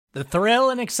The thrill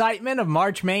and excitement of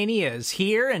March Mania is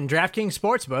here, and DraftKings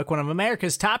Sportsbook, one of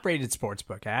America's top-rated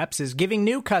sportsbook apps, is giving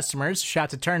new customers a shot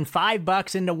to turn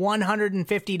 $5 into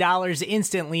 $150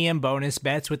 instantly in bonus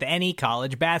bets with any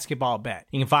college basketball bet.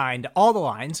 You can find all the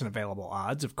lines and available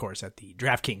odds, of course, at the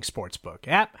DraftKings Sportsbook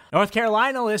app. North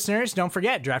Carolina listeners, don't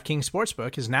forget, DraftKings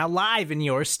Sportsbook is now live in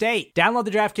your state. Download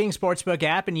the DraftKings Sportsbook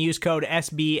app and use code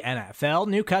SBNFL.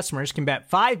 New customers can bet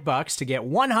 $5 to get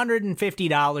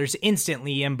 $150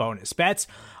 instantly in bonus bets,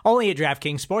 only at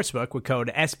DraftKings Sportsbook with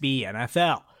code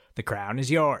SBNFL. The crown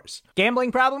is yours.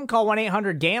 Gambling problem? Call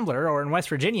 1-800-GAMBLER, or in West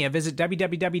Virginia, visit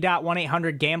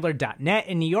www.1800gambler.net.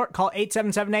 In New York, call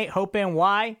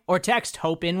 8778-HOPE-NY or text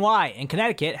HOPE-NY. In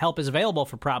Connecticut, help is available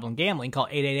for problem gambling. Call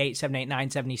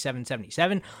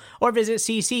 888-789-7777 or visit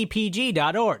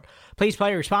ccpg.org. Please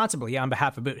play responsibly on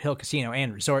behalf of Boot Hill Casino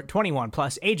and Resort. 21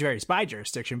 plus, age varies by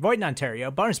jurisdiction. Void in Ontario.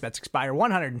 Bonus bets expire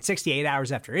 168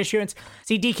 hours after issuance.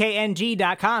 See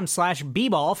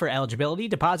dkng.com/bball for eligibility,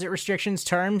 deposit restrictions,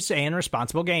 terms, and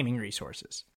responsible gaming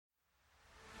resources.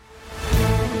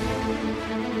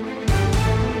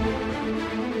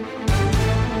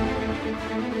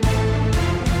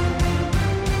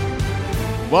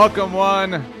 Welcome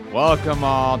one, welcome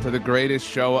all to the greatest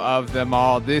show of them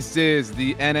all. This is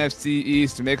the NFC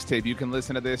East Mixtape. You can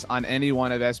listen to this on any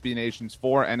one of SB Nation's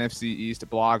 4 NFC East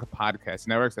blog podcast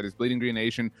networks. That is Bleeding Green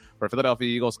Nation for Philadelphia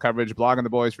Eagles coverage, Blogging the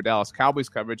Boys for Dallas Cowboys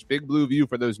coverage, Big Blue View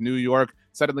for those New York,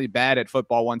 suddenly bad at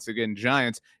football once again,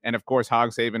 Giants, and of course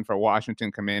Hogs Haven for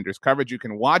Washington Commanders coverage. You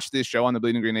can watch this show on the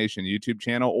Bleeding Green Nation YouTube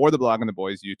channel or the Blogging the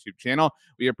Boys YouTube channel.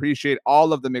 We appreciate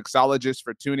all of the mixologists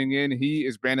for tuning in. He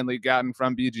is Brandon Lee Gowton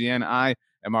from BGN. I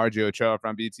am RJ Ochoa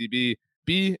from BTB.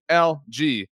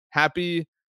 BLG, happy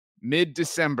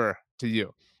mid-December to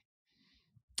you.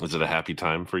 Is it a happy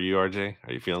time for you, RJ?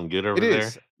 Are you feeling good over there? It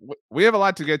is. We have a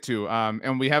lot to get to,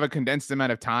 and we have a condensed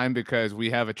amount of time because we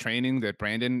have a training that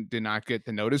Brandon did not get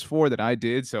the notice for that I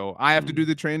did, so I have to do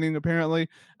the training apparently.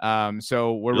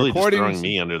 So we're really recording. Just throwing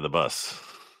me under the bus.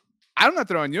 I'm not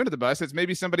throwing you under the bus. It's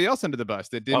maybe somebody else under the bus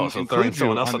that didn't. Oh, so throwing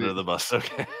someone else under the bus.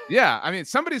 Okay. Yeah, I mean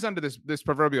somebody's under this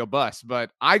proverbial bus, but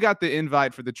I got the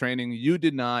invite for the training. You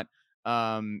did not.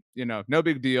 No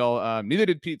big deal. Neither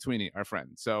did Pete Sweeney, our friend.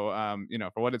 So,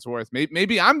 for what it's worth,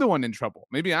 maybe I'm the one in trouble.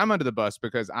 Maybe I'm under the bus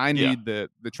because I need the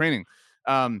training.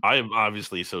 I am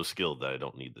obviously so skilled that I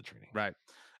don't need the training. Right.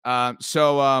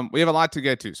 So we have a lot to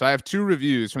get to. So I have 2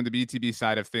 reviews from the BTB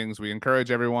side of things. We encourage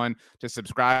everyone to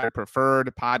subscribe to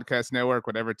preferred podcast network,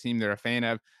 whatever team they're a fan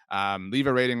of. Leave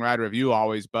a rating, write a review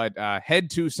always, but head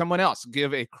to someone else,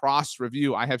 give a cross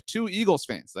review. I have 2 Eagles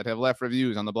fans that have left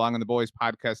reviews on the Blogging the Boys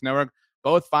podcast network,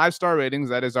 both 5-star ratings.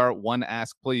 That is our one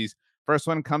ask, please. First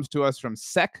one comes to us from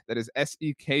Sek, that is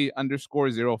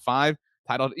SEK_05,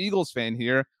 titled Eagles fan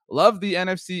here. Love the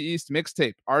NFC East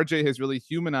mixtape. RJ has really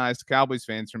humanized Cowboys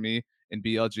fans for me, and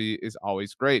BLG is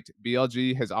always great.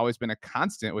 BLG has always been a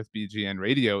constant with BGN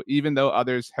Radio, even though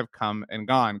others have come and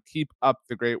gone. Keep up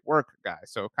the great work, guys.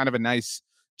 So kind of a nice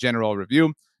general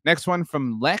review. Next one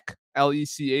from Lech,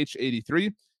 LECH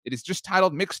 83. It is just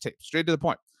titled Mixtape, straight to the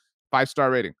point.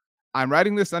 5-star rating. I'm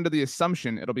writing this under the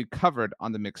assumption it'll be covered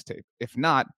on the mixtape. If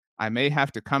not, I may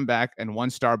have to come back and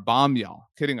 1-star bomb y'all.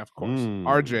 Kidding, of course.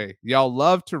 RJ, y'all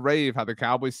love to rave how the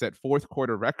Cowboys set fourth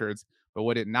quarter records, but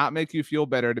would it not make you feel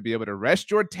better to be able to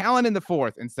rest your talent in the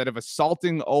fourth instead of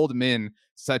assaulting old men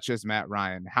such as Matt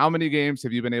Ryan? How many games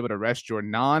have you been able to rest your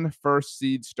non-first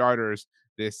seed starters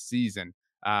this season?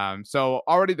 So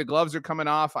already the gloves are coming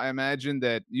off. I imagine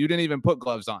that you didn't even put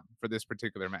gloves on for this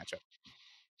particular matchup.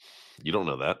 You don't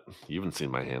know that. You haven't seen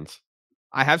my hands.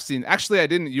 I have seen. Actually, I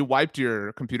didn't. You wiped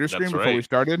your computer screen before we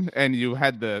started, and you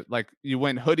had the you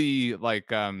went hoodie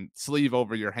sleeve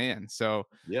over your hand. So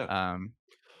yeah.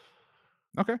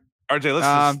 Okay.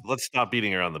 RJ, let's stop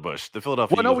beating around the bush. The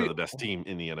Philadelphia Eagles are the best team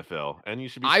in the NFL, and you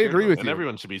should be. I agree with you. And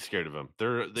everyone should be scared of them.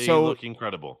 They look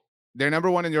incredible. They're number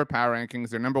 1 in your power rankings.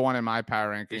 They're number 1 in my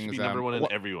power rankings. They should be number 1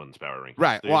 in everyone's power rankings.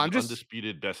 Right. They're the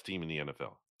undisputed best team in the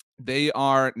NFL. They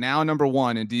are now number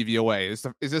 1 in DVOA.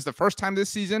 Is this the first time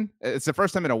this season? It's the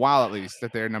first time in a while, at least,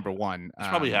 that they're number 1. It's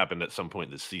probably happened at some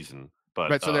point this season, but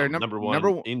right, so they're number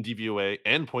 1 in DVOA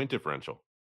and point differential.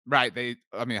 Right.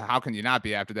 How can you not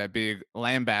be after that big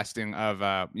lambasting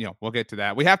of, we'll get to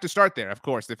that. We have to start there, of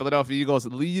course. The Philadelphia Eagles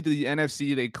lead the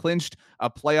NFC. They clinched a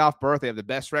playoff berth. They have the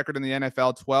best record in the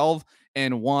NFL,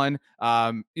 12-1.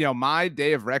 My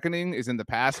day of reckoning is in the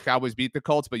past. Cowboys beat the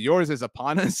Colts, but yours is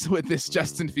upon us with this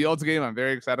Justin Fields game. I'm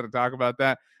very excited to talk about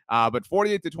that. But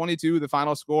 48-22, the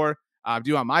final score. Do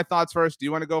you want my thoughts first? Do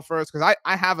you want to go first? Because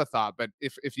I have a thought, but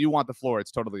if you want the floor,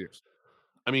 it's totally yours.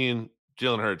 I mean,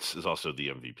 Jalen Hurts is also the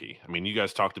MVP. I mean, you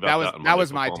guys talked That about was that on that Monday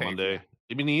was my Football take. Monday. Yeah.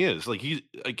 I mean, he is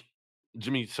like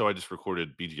Jimmy. So I just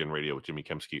recorded BGN Radio with Jimmy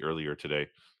Kempski earlier today.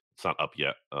 It's not up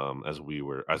yet. As we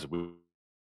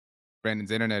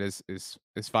Brandon's internet is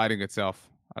fighting itself.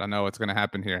 I don't know what's going to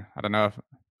happen here. I don't know if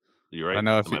You I right? don't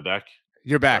know if Am I back?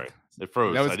 you're Sorry, back. it That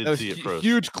froze. I was did see it froze.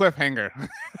 huge cliffhanger.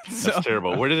 That's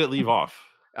terrible. Where did it leave off?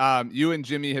 You and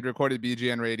Jimmy had recorded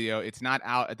BGN Radio. It's not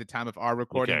out at the time of our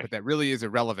recording, Okay. but that really is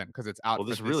irrelevant because it's out Well, for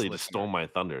this this really listener. just stole my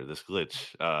thunder. This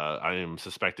glitch. I am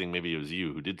suspecting maybe it was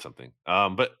you who did something.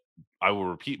 But I will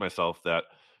repeat myself that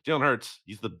Jalen Hurts,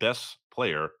 he's the best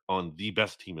player on the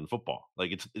best team in football.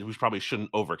 Like we probably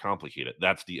shouldn't overcomplicate it.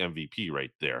 That's the MVP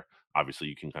right there. Obviously,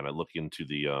 you can kind of look into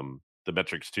the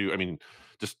metrics too. I mean,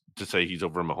 just to say he's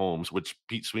over Mahomes, which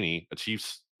Pete Sweeney, a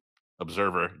Chiefs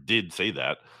observer, did say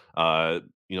that. Uh,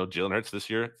 Jalen Hurts this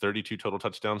year, 32 total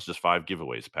touchdowns, just 5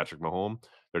 giveaways. Patrick Mahomes,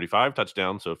 35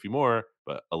 touchdowns, so a few more,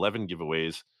 but 11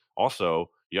 giveaways. Also,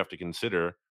 you have to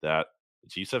consider that the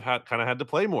Chiefs have had to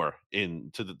play more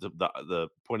into the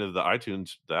point of the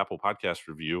Apple Podcast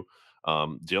review.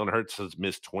 Jalen Hurts has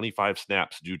missed 25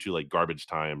 snaps due to like garbage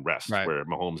time rest, Right. where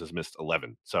Mahomes has missed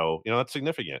 11. So that's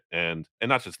significant, and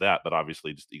not just that, but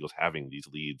obviously just the Eagles having these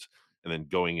leads and then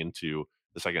going into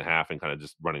the second half and kind of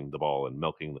just running the ball and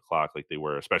milking the clock like they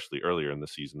were, especially earlier in the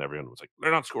season. Everyone was like, they're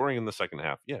not scoring in the second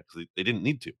half. Yeah, because they didn't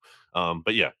need to.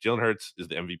 But yeah, Jalen Hurts is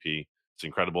the MVP. It's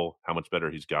incredible how much better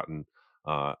he's gotten.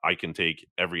 I can take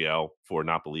every L for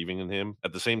not believing in him.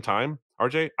 At the same time,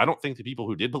 RJ, I don't think the people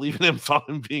who did believe in him saw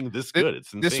him being this good.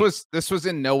 It's insane. This was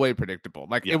in no way predictable.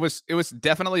 Like it was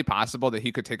definitely possible that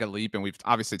he could take a leap, and we've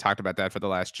obviously talked about that for the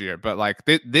last year. But like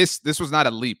this was not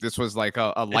a leap. This was like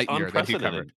a light year that he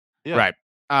covered. Yeah. Right.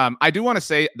 I do want to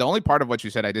say the only part of what you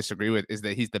said I disagree with is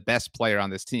that he's the best player on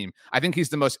this team. I think he's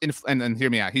the most and hear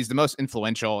me out. He's the most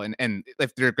influential, and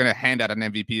if they're going to hand out an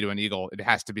MVP to an Eagle, it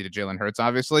has to be to Jalen Hurts.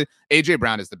 Obviously, AJ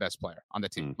Brown is the best player on the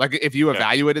team. Like if you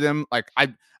evaluated him, like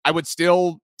I would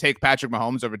still take Patrick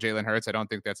Mahomes over Jalen Hurts. I don't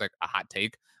think that's like a hot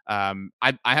take. I'm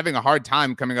having a hard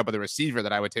time coming up with a receiver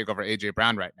that I would take over AJ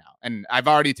Brown right now. And I've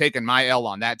already taken my L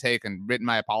on that take and written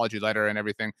my apology letter and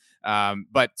everything.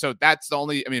 But so that's the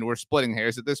only, I mean, we're splitting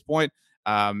hairs at this point.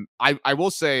 I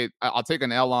will say I'll take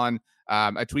an L on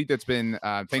a tweet that's been,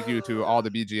 thank you to all the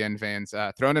BGN fans,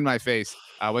 thrown in my face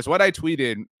was what I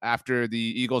tweeted after the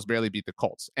Eagles barely beat the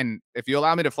Colts. And if you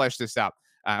allow me to flesh this out,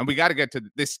 and we got to get to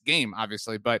this game,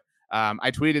 obviously, but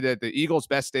I tweeted that the Eagles'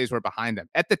 best days were behind them.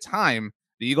 At the time,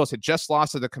 the Eagles had just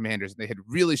lost to the Commanders. They had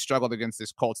really struggled against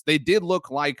this Colts. They did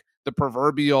look like the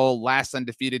proverbial last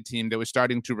undefeated team that was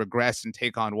starting to regress and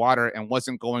take on water and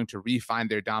wasn't going to refine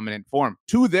their dominant form.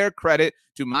 To their credit,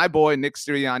 to my boy Nick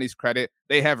Sirianni's credit,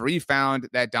 they have refound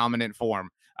that dominant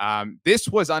form. This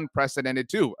was unprecedented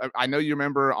too. I know you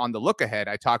remember on the look ahead,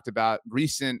 I talked about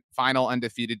recent final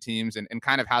undefeated teams and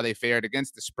kind of how they fared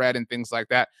against the spread and things like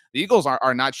that. The Eagles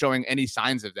are not showing any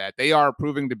signs of that. They are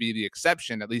proving to be the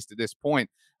exception, at least at this point.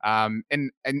 And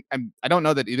I don't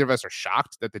know that either of us are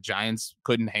shocked that the Giants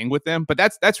couldn't hang with them, but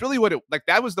that's really what it like.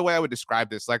 That was the way I would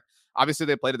describe this. Like, obviously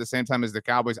they played at the same time as the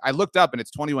Cowboys. I looked up and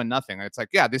it's 21-0. And it's like,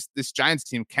 yeah, this Giants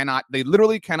team they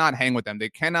literally cannot hang with them.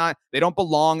 They don't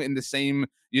belong in the same,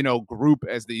 group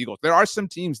as the Eagles. There are some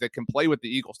teams that can play with the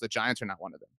Eagles. The Giants are not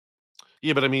one of them.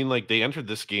 Yeah, but I mean, like they entered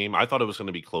this game. I thought it was going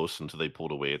to be close until they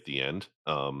pulled away at the end.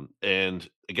 And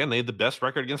again, they had the best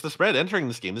record against the spread entering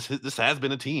this game. This has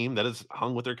been a team that has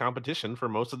hung with their competition for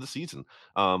most of the season.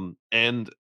 And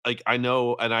like I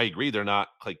know, and I agree, they're not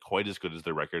like quite as good as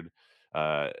their record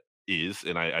is.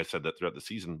 And I said that throughout the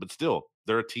season, but still,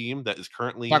 they're a team that is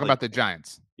currently talk about the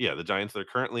Giants. Yeah, the Giants. They're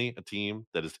currently a team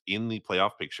that is in the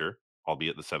playoff picture,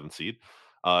 albeit the 7th seed.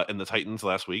 And the Titans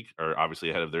last week are obviously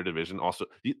ahead of their division. Also,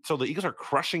 so the Eagles are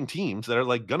crushing teams that are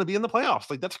like going to be in the playoffs.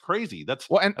 Like that's crazy. That's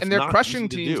and they're crushing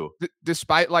teams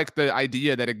despite like the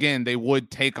idea that again they would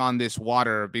take on this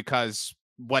water because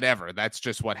whatever. That's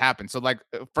just what happened. So like,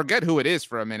 forget who it is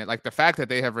for a minute. Like the fact that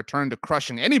they have returned to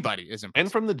crushing anybody is impressive.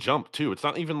 And from the jump too. It's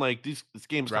not even like this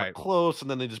game's got close and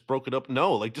then they just broke it up.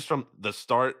 No, like just from the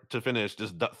start to finish,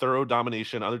 just thorough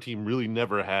domination. Other team really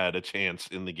never had a chance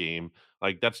in the game.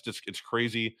 Like it's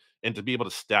crazy. And to be able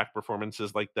to stack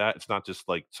performances like that, it's not just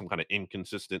like some kind of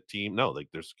inconsistent team. No, like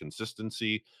there's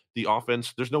consistency. The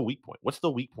offense, there's no weak point. What's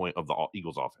the weak point of the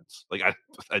Eagles offense? Like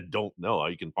I don't know how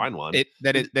you can find one.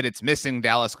 It's missing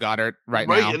Dallas Goedert right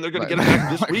now. Right, and they're going to get him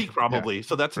back this week probably. Yeah.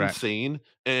 So that's insane.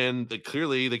 And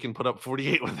clearly they can put up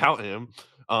 48 without him.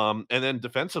 And then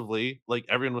defensively, like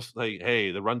everyone was like, hey,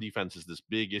 the run defense is this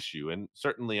big issue. And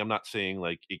certainly I'm not saying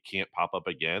like it can't pop up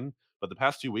again. But the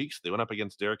past 2 weeks, they went up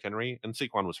against Derrick Henry, and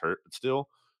Saquon was hurt, but still,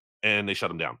 and they shut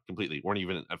them down completely. Weren't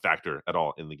even a factor at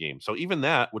all in the game. So even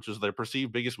that, which was their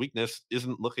perceived biggest weakness,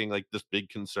 isn't looking like this big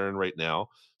concern right now.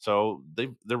 So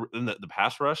they're in the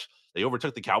pass rush. They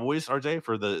overtook the Cowboys, RJ,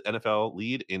 for the NFL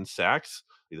lead in sacks.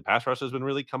 The pass rush has been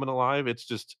really coming alive. It's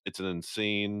an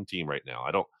insane team right now.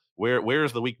 I don't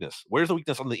where's the weakness? Where's the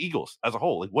weakness on the Eagles as a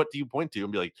whole? Like, what do you point to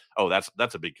and be like, oh,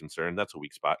 that's a big concern. That's a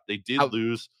weak spot. They did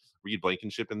lose Reed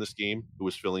Blankenship in this game, who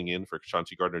was filling in for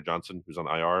Chauncey Gardner-Johnson, who's on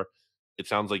IR. It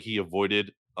sounds like he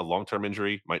avoided a long-term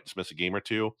injury, might just miss a game or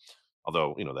two.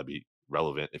 Although, that'd be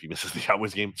relevant if he misses the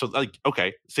Cowboys game. So, like,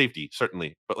 okay, safety,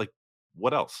 certainly. But, like,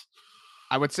 what else?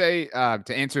 I would say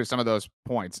to answer some of those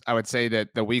points, I would say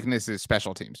that the weakness is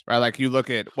special teams, right? Like you look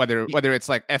at whether it's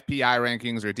like FPI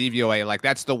rankings or DVOA, like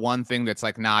that's the one thing that's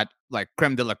like not like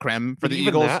creme de la creme for the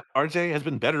Eagles. That, RJ has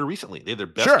been better recently. They had their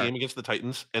best game against the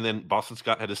Titans, and then Boston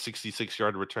Scott had a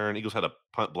 66-yard return. Eagles had a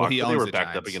punt block, but they were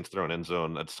backed up against their own end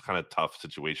zone. That's kind of tough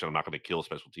situation. I'm not going to kill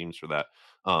special teams for that.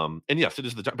 And yes, it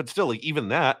is but still, like even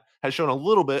that has shown a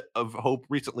little bit of hope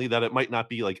recently that it might not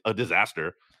be like a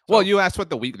disaster. So, well, you asked what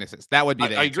the weakness is. That would be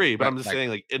the I agree, but I'm just saying,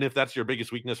 like, and if that's your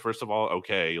biggest weakness, first of all,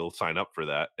 okay, you'll sign up for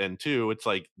that. And two, it's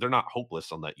like they're not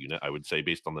hopeless on that unit, I would say,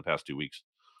 based on the past 2 weeks.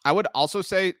 I would also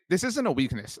say this isn't a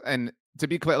weakness. And to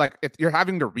be clear, like if you're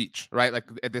having to reach, right? Like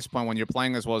at this point when you're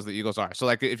playing as well as the Eagles are. So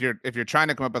like if you're trying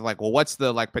to come up with like, well, what's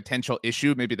the like potential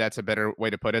issue? Maybe that's a better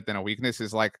way to put it than a weakness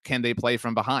is like, can they play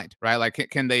from behind, right? Like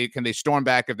can they storm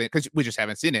back because we just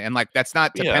haven't seen it. And like that's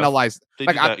not to penalize. They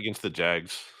like did that against the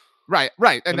Jags. Right.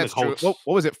 And that's true. What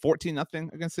was it?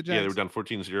 14-0 against the Jags? Yeah, they were down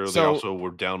 14-0. They also were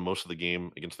down most of the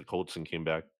game against the Colts and came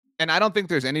back. And I don't think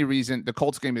there's any reason the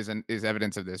Colts game is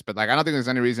evidence of this, but like I don't think there's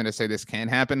any reason to say this can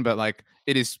happen. But like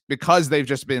it is because they've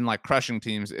just been like crushing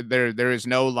teams. There is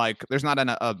no like there's not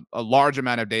a large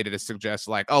amount of data to suggest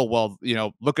like, oh well,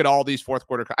 look at all these fourth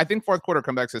quarter. I think fourth quarter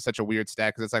comebacks is such a weird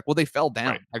stat because it's like, well, they fell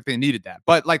down, like they needed that.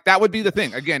 But like that would be the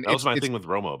thing. Again, that was my thing with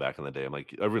Romo back in the day. I'm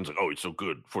like, everyone's like, oh, it's so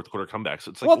good fourth quarter comebacks.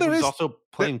 It's like, well, he's also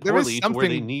playing poorly to where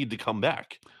they need to come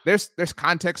back. There's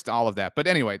context to all of that, but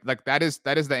anyway, like that is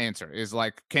the answer. Is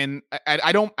like, can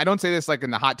I don't say this like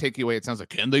in the hot takey way. It sounds like,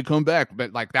 can they come back?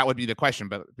 But like that would be the question.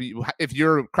 But if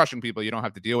you're crushing people, you don't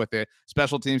have to deal with it.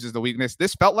 Special teams is the weakness.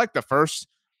 This felt like the first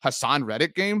Hassan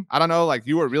Reddick game. I don't know. Like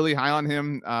you were really high on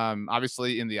him,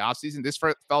 obviously in the offseason. This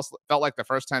felt like the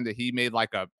first time that he made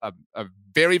like a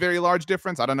very, very large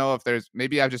difference. I don't know if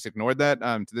maybe I've just ignored that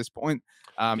to this point.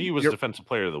 He was defensive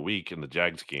player of the week in the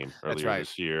Jags game earlier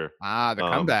this year. The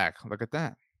comeback. Look at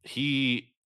that. He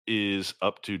is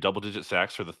up to double-digit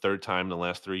sacks for the third time in the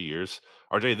last 3 years.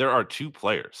 RJ, there are 2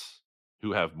 players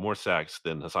who have more sacks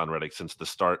than Hassan Reddick since the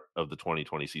start of the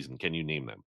 2020 season. Can you name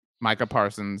them? Micah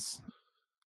Parsons.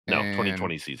 No,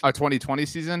 2020 season. Oh, 2020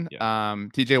 season? Yeah.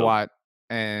 TJ Watt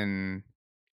and...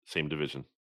 Same division.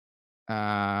 It's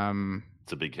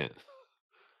a big hint.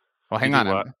 Well, hang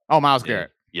on. Myles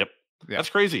Garrett. Yep. Yeah. That's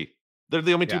crazy. They're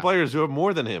the only 2 players who have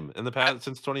more than him in the past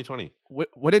since 2020.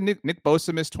 What did Nick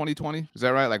Bosa miss 2020? Is that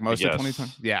right? Like most of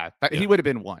 2020? Yeah. He would have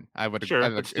been one. I would have. Sure,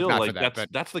 but still, like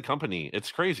that's the company. It's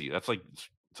crazy. That's like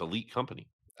it's elite company.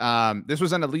 This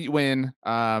was an elite win.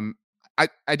 I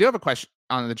do have a question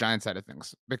on the Giants side of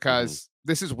things because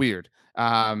this is weird.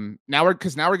 Now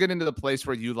we're getting to the place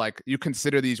where you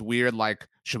consider these weird, like,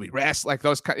 should we rest? Like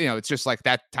those, it's just like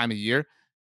that time of year.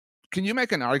 Can you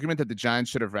make an argument that the Giants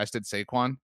should have rested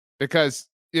Saquon? Because,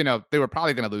 they were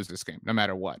probably going to lose this game no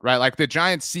matter what, right? Like the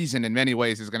Giants season in many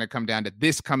ways is going to come down to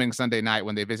this coming Sunday night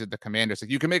when they visit the Commanders.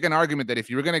 Like you can make an argument that if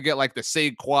you were going to get like the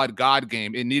Saquon God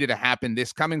game, it needed to happen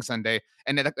this coming Sunday.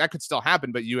 And that could still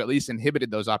happen, but you at least inhibited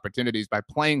those opportunities by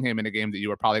playing him in a game that you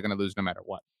were probably going to lose no matter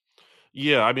what.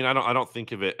 Yeah, I mean, I don't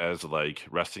think of it as like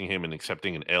resting him and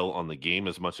accepting an L on the game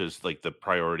as much as like the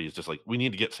priority is just like we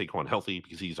need to get Saquon healthy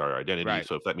because he's our identity. Right.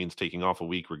 So if that means taking off a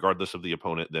week, regardless of the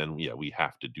opponent, then yeah, we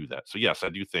have to do that. So yes, I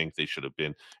do think they should have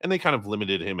been, and they kind of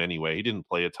limited him anyway. He didn't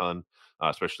play a ton,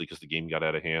 especially because the game got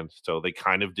out of hand. So they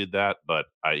kind of did that, but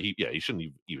he shouldn't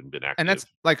have even been active. And that's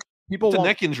like. It's a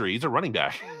neck injury. He's a running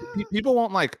back. People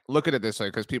won't like look at it this way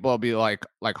because people will be like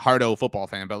hardo football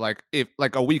fan. But like if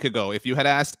like a week ago, if you had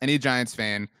asked any Giants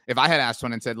fan, if I had asked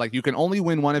one and said like you can only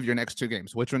win one of your next 2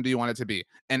 games, which one do you want it to be?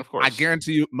 And I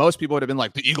guarantee you, most people would have been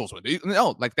like the Eagles win.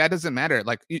 No, like that doesn't matter.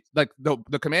 Like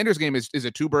the Commanders game is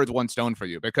a 2 birds 1 stone for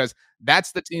you because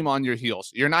that's the team on your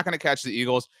heels. You're not going to catch the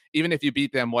Eagles even if you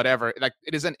beat them. Whatever, like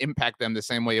it doesn't impact them the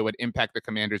same way it would impact the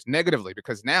Commanders negatively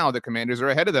because now the Commanders are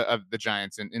ahead of the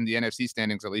Giants in the NFC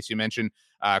standings. At least you mentioned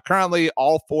currently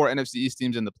all 4 NFC East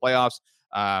teams in the playoffs.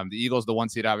 The Eagles, the 1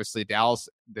 seed, obviously. Dallas,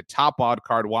 the top wild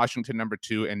card. Washington, number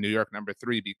 2, and New York, number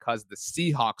 3, because the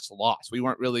Seahawks lost. We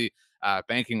weren't really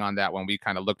banking on that when we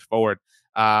kind of looked forward.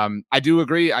 I do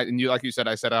agree. And you, like you said,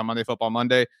 I said on Monday Football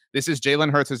Monday, this is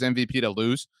Jalen Hurts' MVP to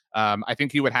lose. I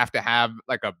think he would have to have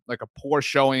like a poor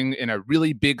showing in a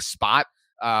really big spot.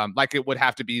 Like it would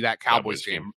have to be that Cowboys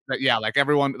game. Yeah, like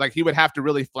everyone, like he would have to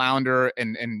really flounder,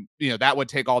 and that would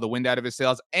take all the wind out of his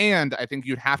sails. And I think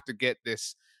you'd have to get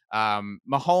this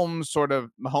Mahomes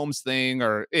thing,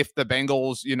 or if the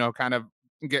Bengals, kind of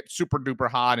get super duper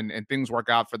hot and things work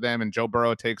out for them and Joe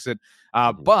Burrow takes it.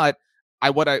 But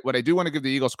what I do want to give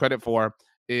the Eagles credit for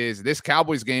is this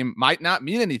Cowboys game might not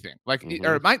mean anything. Like,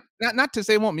 or it might not to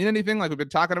say it won't mean anything like we've been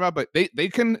talking about, but they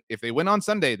can, if they win on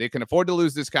Sunday, they can afford to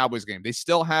lose this Cowboys game. They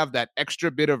still have that extra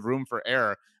bit of room for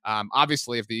error.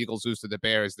 Obviously, if the Eagles lose to the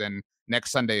Bears, then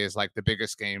next Sunday is like the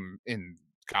biggest game in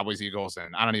Cowboys Eagles,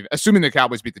 and I don't even, assuming the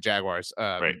Cowboys beat the Jaguars.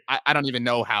 Right. I don't even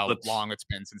know how long it's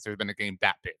been since there's been a game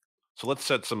that big. So let's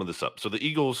set some of this up. So the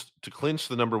Eagles, to clinch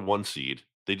the number 1 seed,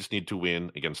 they just need to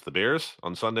win against the Bears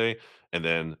on Sunday and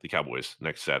then the Cowboys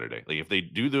next Saturday. Like if they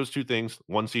do those two things,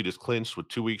 1 seed is clinched with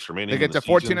 2 weeks remaining. They get to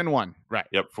 14-1, right?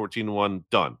 Yep, 14-1,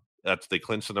 done. They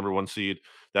clinch the number 1 seed.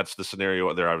 That's the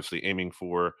scenario they're obviously aiming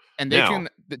for. And they can,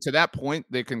 to that point,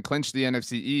 they can clinch the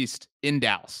NFC East in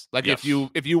Dallas. Like if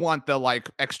you want the like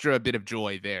extra bit of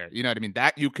joy there, you know what I mean?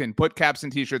 That you can put caps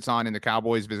and t-shirts on in the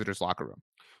Cowboys visitors locker room.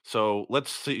 So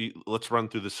let's run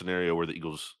through the scenario where the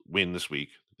Eagles win this week.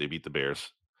 They beat the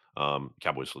Bears.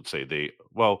 Cowboys, let's say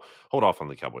hold off on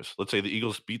the Cowboys. Let's say the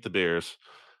Eagles beat the Bears,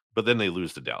 but then they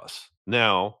lose to Dallas.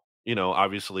 Now,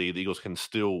 obviously the Eagles can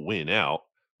still win out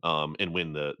and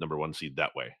win the number 1 seed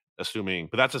that way.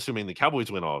 But that's assuming the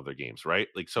Cowboys win all of their games, right?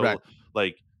 Which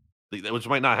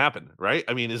might not happen, right?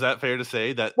 I mean, is that fair to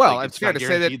say that? Well, it's fair to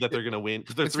say that they're going to win,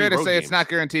 because it's fair to say it's not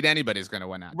guaranteed anybody's going to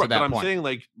win out. Right, to that but point.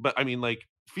 I'm saying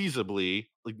feasibly,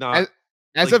 not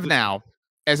as of now.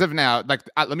 Like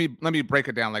let me break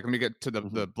it down. Like let me get to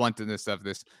the bluntness of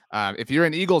this. If you're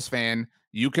an Eagles fan,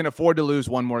 you can afford to lose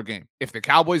one more game. If the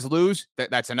Cowboys lose,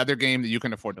 that's another game that you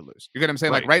can afford to lose. You get what I'm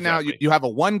saying? Like right now, you have a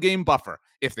 1 game buffer.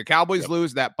 If the Cowboys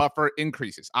lose, that buffer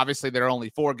increases. Obviously, there are only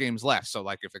 4 games left. So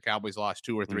like if the Cowboys lost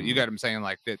 2 or 3, you get what I'm saying?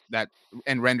 Like that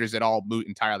and renders it all moot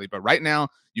entirely. But right now,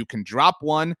 you can drop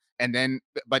 1. And then,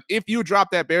 but if you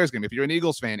drop that Bears game, if you're an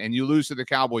Eagles fan and you lose to the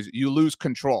Cowboys, you lose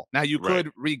control. Now you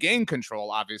could regain control,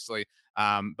 obviously.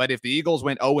 But if the Eagles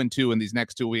went 0-2 in these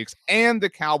next 2 weeks and the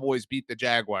Cowboys beat the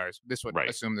Jaguars, this would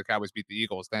assume the Cowboys beat the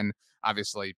Eagles, then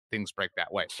obviously things break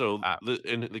that way. So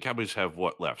the Cowboys have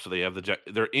what left? So they have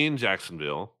they're in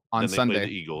Jacksonville on Sunday, play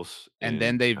the Eagles, and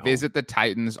then they visit the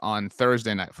Titans on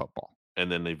Thursday Night Football,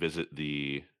 and then they visit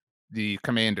the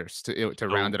Commanders to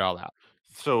round it all out.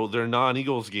 So their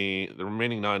the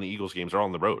remaining non-Eagles games are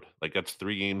on the road. Like that's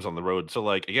 3 games on the road. So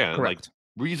like again, correct.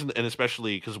 Reason, and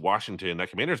especially because Washington, that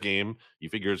Commanders game, you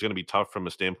figure is going to be tough from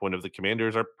a standpoint of the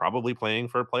Commanders are probably playing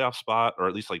for a playoff spot, or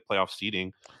at least like playoff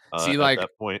seeding. At that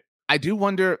point, I do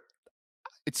wonder.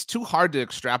 It's too hard to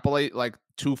extrapolate like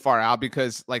too far out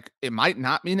because like it might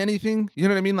not mean anything. You know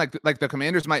what I mean? Like the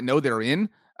Commanders might know they're in.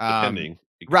 Depending,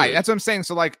 right? That's what I'm saying.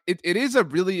 So like it is a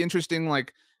really interesting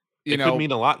like. It could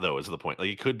mean a lot, though, is the point. Like,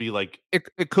 it could be like, it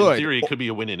could. In theory, it could be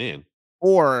a win and in.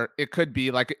 Or it could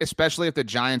be like, especially if the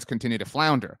Giants continue to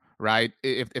flounder, right?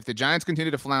 If the Giants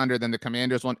continue to flounder, then the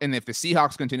Commanders won't. And if the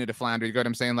Seahawks continue to flounder, you get what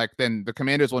I'm saying? Like, then the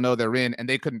Commanders will know they're in, and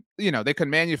they could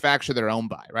manufacture their own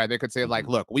bye, right? They could say like,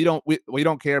 look, we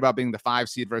don't care about being the 5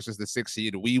 seed versus the 6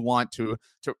 seed. We want to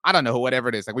I don't know, whatever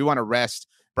it is. Like, we want to rest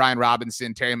Brian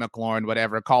Robinson, Terry McLaurin,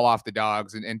 whatever, call off the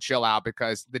dogs and chill out,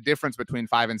 because the difference between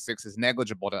 5 and 6 is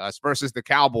negligible to us versus the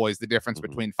Cowboys. The difference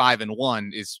between 5 and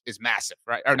 1 is massive,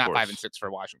 right? Or not 5 and 6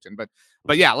 for Washington,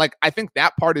 but yeah, like I think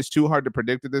that part is too hard to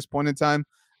predict at this point in time.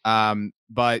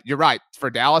 But you're right. For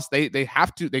Dallas,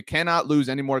 they cannot lose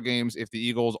any more games if the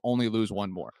Eagles only lose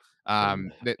 1 more.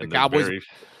 The Cowboys.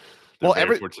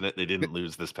 Very fortunate they didn't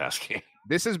lose this past game.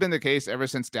 This has been the case ever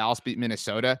since Dallas beat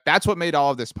Minnesota. That's what made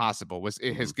all of this possible.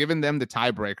 It has given them the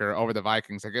tiebreaker over the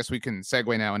Vikings. I guess we can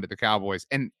segue now into the Cowboys.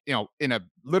 And, in a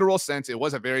literal sense, it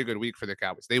was a very good week for the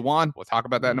Cowboys. They won. We'll talk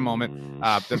about that in a moment.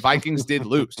 The Vikings did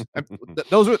lose.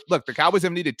 The Cowboys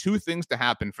have needed 2 things to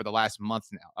happen for the last month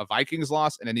now: a Vikings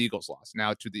loss and an Eagles loss.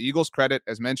 Now, to the Eagles' credit,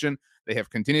 as mentioned, they have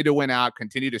continued to win out,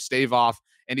 continue to stave off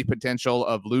any potential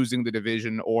of losing the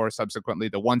division or subsequently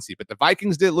the 1 seed. But the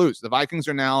Vikings did lose. The Vikings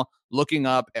are now looking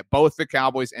up at both the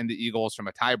Cowboys and the Eagles from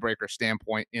a tiebreaker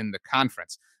standpoint in the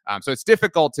conference. So it's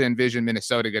difficult to envision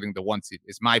Minnesota getting the 1 seed,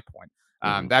 is my point.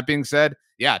 That being said,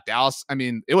 yeah, Dallas, I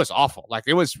mean, it was awful. Like,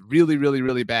 it was really, really,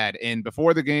 really bad. And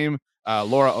before the game,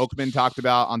 Laura Oakman talked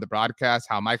about on the broadcast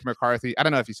how Mike McCarthy, I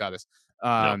don't know if you saw this.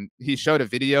 He showed a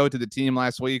video to the team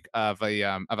last week of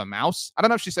a mouse. I don't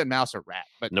know if she said mouse or rat,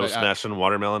 but smashing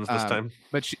watermelons this time.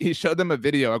 But he showed them a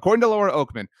video, according to Laura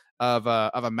Oakman, of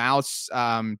a mouse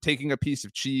taking a piece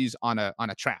of cheese on a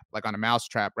trap, like on a mouse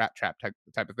trap, rat trap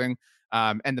type of thing.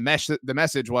 And the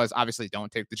message was obviously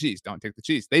don't take the cheese.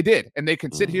 They did, and they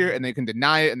can sit here and they can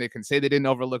deny it and they can say they didn't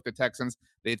overlook the Texans.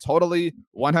 They totally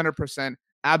 100%,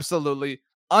 absolutely,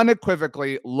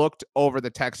 unequivocally looked over the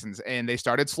Texans, and they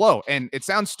started slow. And it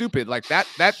sounds stupid, like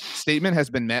that statement has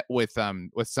been met with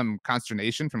some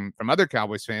consternation from other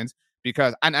Cowboys fans,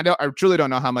 because I truly don't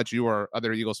know how much you or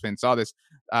other Eagles fans saw this.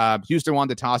 Houston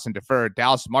wanted to toss and defer.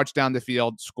 Dallas marched down the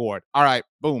field, scored. All right,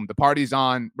 boom, the party's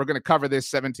on. We're going to cover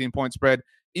this 17-point spread.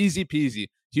 Easy peasy.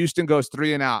 Houston goes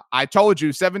 3 and out. I told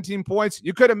you, 17 points.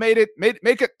 You could have make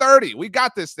it 30. We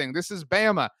got this thing. This is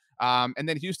Bama. And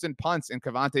then Houston punts, and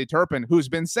Cavante Turpin, who's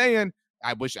been saying,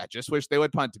 I just wish they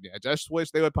would punt to me. I just wish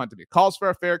they would punt to me. Calls for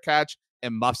a fair catch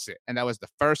and muffs it. And that was the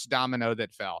first domino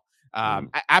that fell.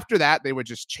 After that, they were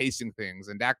just chasing things,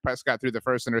 and Dak Prescott threw the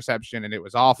first interception, and it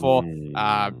was awful.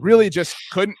 Really just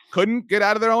couldn't get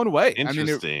out of their own way. I mean,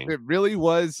 it really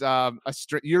was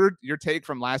your take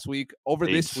from last week over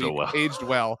this week aged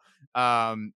well.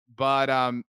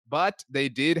 But they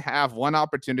did have one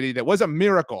opportunity that was a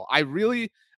miracle.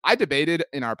 I debated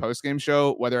in our post-game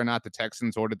show whether or not the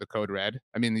Texans ordered the code red.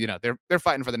 I mean, they're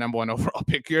fighting for the number 1 overall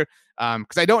pick here.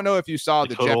 Because I don't know if you saw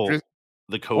the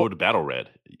code battle red,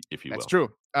 if you will. That's true.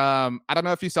 I don't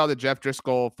know if you saw the Jeff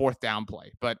Driscoll 4th down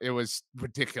play, but it was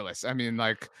ridiculous. I mean,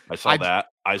 like I saw that.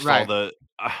 I saw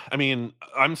I mean,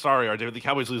 I'm sorry, RJ, the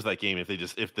Cowboys lose that game if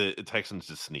the Texans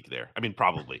just sneak there. I mean,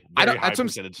 probably.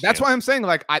 That's why I'm saying,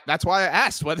 like, that's why I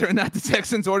asked whether or not the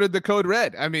Texans ordered the code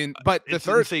red. I mean, but it's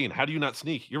insane. How do you not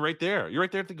sneak? You're right there. You're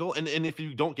right there at the goal. And if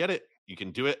you don't get it, you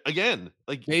can do it again.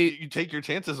 Like, you take your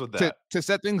chances with that. To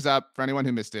set things up for anyone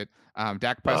who missed it,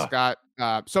 Dak Prescott.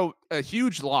 So a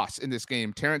huge loss in this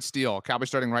game. Terrence Steele, Cowboys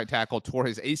starting right tackle, tore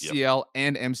his ACL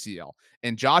and MCL.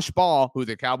 And Josh Ball, who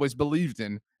the Cowboys believed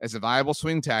in as a viable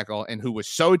swing tackle and who was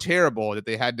so terrible that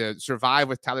they had to survive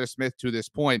with Tyler Smith to this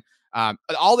point.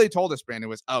 All they told us, Brandon,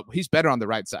 was, oh, he's better on the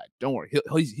right side. Don't worry.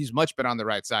 He's much better on the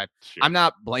right side. Sure. I'm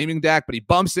not blaming Dak, but he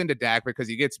bumps into Dak because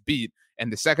he gets beat.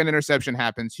 And the second interception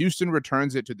happens. Houston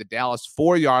returns it to the Dallas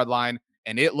 4-yard line,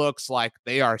 and it looks like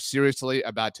they are seriously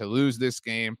about to lose this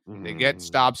game. They get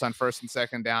stops on 1st and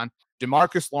 2nd down.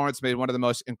 DeMarcus Lawrence made one of the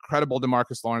most incredible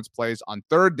DeMarcus Lawrence plays on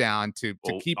 3rd down to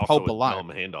keep hope alive.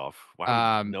 Handoff.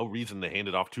 Wow, no reason to hand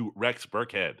it off to Rex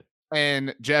Burkhead.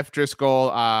 And Jeff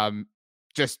Driscoll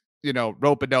just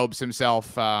rope-a-dopes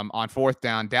himself on 4th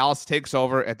down. Dallas takes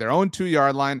over at their own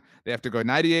 2-yard line. They have to go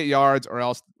 98 yards, or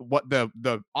else what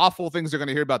the awful things they're going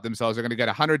to hear about themselves are going to get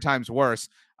 100 times worse.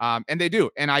 And they do.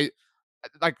 And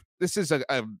this is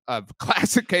a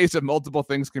classic case of multiple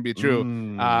things can be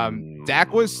true.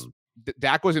 Dak was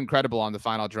incredible on the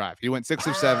final drive. He went 6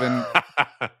 of 7.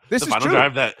 This the is final true.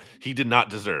 Drive that he did not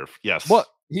deserve. Yes. Well,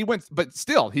 he went, but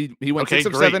still, he went 6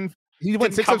 of 7. He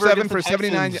went 6 of 7 for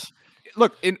 79.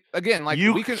 Look, you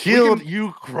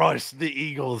crushed the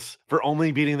Eagles for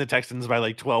only beating the Texans by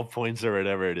like 12 points or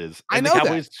whatever it is. And the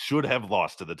Cowboys should have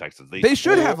lost to the Texans. They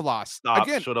should have lost.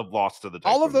 Again, should have lost to the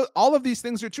Texans. All of these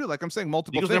things are true. Like I'm saying,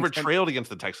 multiple Eagles things. never trailed against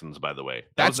the Texans, by the way.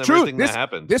 That's true. That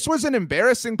happened. This was an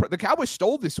embarrassing. The Cowboys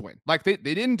stole this win. Like they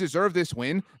didn't deserve this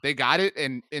win. They got it,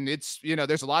 and it's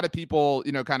there's a lot of people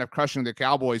kind of crushing the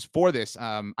Cowboys for this.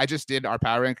 I just did our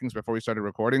power rankings before we started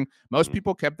recording. Most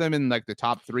people kept them in like the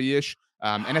top 3-ish.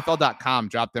 NFL.com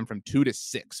dropped them from 2 to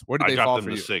 6. Where did they fall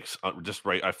for you? I dropped them to 6. Just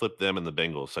right. I flipped them and the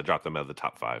Bengals. I dropped them out of the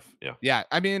top 5. Yeah. Yeah.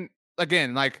 I mean,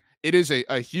 again, like it is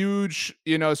a huge,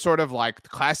 sort of like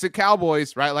classic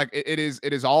Cowboys, right? Like it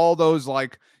is all those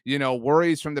like,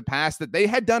 worries from the past that they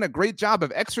had done a great job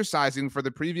of exercising for the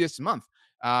previous month.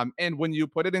 And when you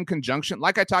put it in conjunction,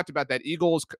 like I talked about that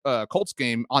Eagles Colts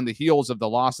game on the heels of the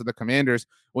loss of the Commanders,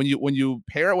 when you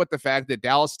pair it with the fact that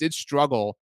Dallas did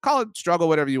struggle, call it struggle,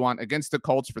 whatever you want, against the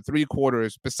Colts for 3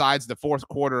 quarters, besides the 4th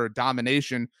quarter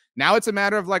domination. Now it's a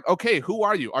matter of like, okay, who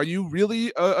are you? Are you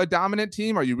really a dominant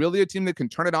team? Are you really a team that can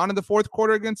turn it on in the 4th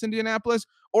quarter against Indianapolis?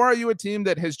 Or are you a team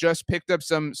that has just picked up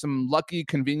some lucky,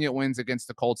 convenient wins against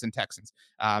the Colts and Texans?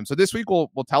 So this week will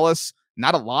tell us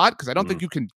not a lot, because I don't think you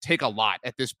can take a lot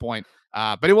at this point,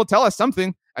 but it will tell us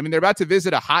something. I mean, they're about to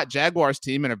visit a hot Jaguars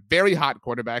team and a very hot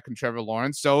quarterback in Trevor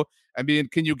Lawrence. So, I mean,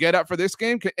 can you get up for this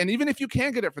game? And even if you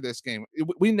can't get up for this game,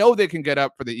 we know they can get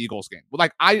up for the Eagles game.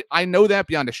 Like, I know that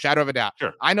beyond a shadow of a doubt.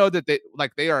 Sure. I know that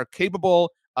they are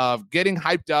capable of getting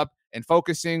hyped up and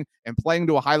focusing and playing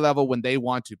to a high level when they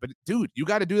want to. But dude, you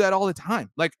got to do that all the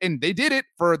time. Like, and they did it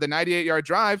for the 98-yard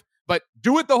drive, but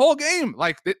do it the whole game.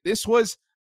 Like this was,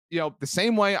 the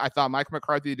same way I thought Mike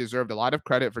McCarthy deserved a lot of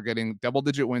credit for getting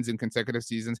double-digit wins in consecutive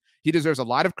seasons. He deserves a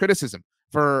lot of criticism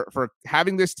for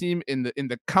having this team in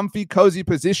the comfy, cozy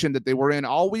position that they were in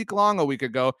all week long a week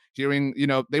ago, hearing,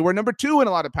 they were number 2 in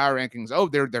a lot of power rankings. Oh,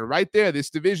 they're right there. This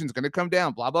division's going to come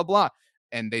down, blah, blah, blah.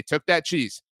 And they took that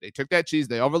cheese.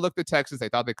 They overlooked the Texans. They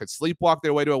thought they could sleepwalk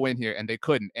their way to a win here, and they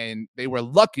couldn't. And they were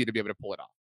lucky to be able to pull it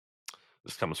off.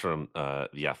 This comes from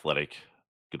The Athletic,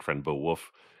 good friend Bo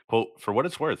Wolf. Quote, "For what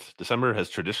it's worth, December has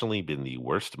traditionally been the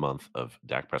worst month of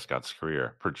Dak Prescott's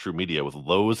career, per True Media, with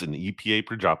lows in EPA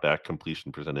per dropback,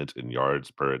 completion percentage, and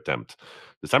yards per attempt.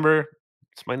 December,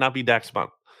 this might not be Dak's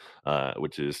month,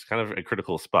 which is kind of a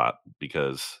critical spot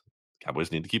because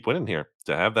Cowboys need to keep winning here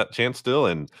to have that chance still.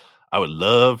 And I would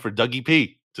love for Dougie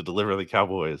P to deliver the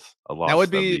Cowboys a loss. That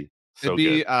would That'd be so It'd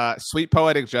be good. sweet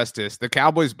poetic justice. The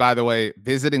Cowboys, by the way,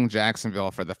 visiting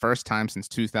Jacksonville for the first time since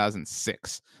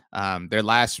 2006. Their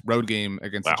last road game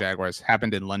against the Jaguars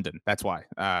happened in London. That's why.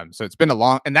 So it's been a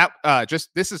long, and that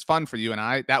this is fun for you and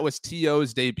I. That was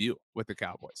T.O.'s debut with the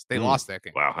Cowboys. They lost that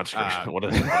game. Wow, that's great. What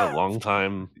a long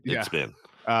time it's been.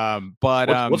 I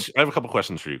have a couple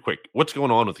questions for you. Quick, what's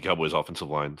going on with the Cowboys offensive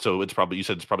line? So you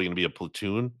said it's probably going to be a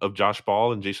platoon of Josh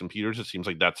Ball and Jason Peters. It seems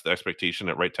like that's the expectation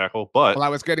at right tackle. But I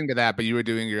was getting to that, but you were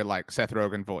doing your like Seth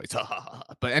Rogen voice.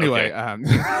 But anyway, okay.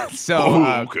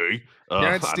 Okay.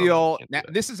 Terrence Steele.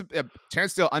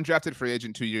 Terrence Steele, undrafted free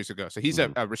agent 2 years ago, so he's a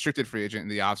restricted free agent in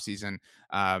the offseason.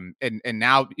 And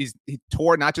now he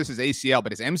tore not just his ACL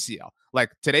but his MCL.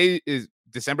 Like today is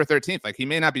December 13th. Like he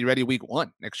may not be ready week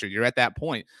 1 next year. You're at that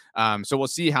point. So we'll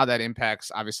see how that impacts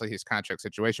obviously his contract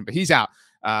situation, but he's out.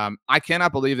 I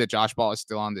cannot believe that Josh Ball is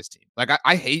still on this team. Like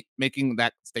I hate making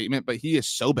that statement, but he is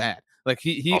so bad. Like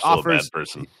he also offers a bad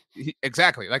person.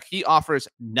 Exactly. Like he offers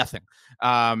nothing.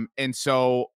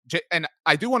 And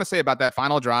I do want to say about that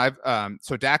final drive.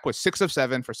 So Dak was 6 of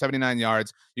 7 for 79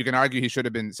 yards. You can argue he should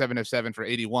have been 7 of 7 for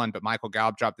 81, but Michael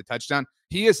Gallup dropped the touchdown.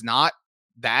 He is not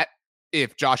that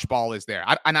if Josh Ball is there.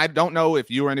 I don't know if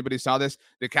you or anybody saw this.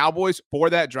 The Cowboys for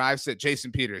that drive said,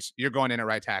 Jason Peters, you're going in at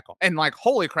right tackle. And like,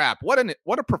 holy crap, what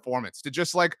a performance to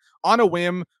just like on a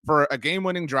whim for a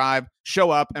game-winning drive, show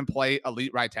up and play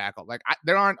elite right tackle. Like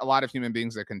there aren't a lot of human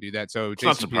beings that can do that. So it's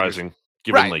not surprising.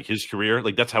 Given like his career,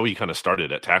 like that's how he kind of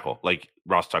started at tackle. Like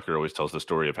Ross Tucker always tells the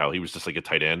story of how he was just like a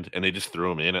tight end and they just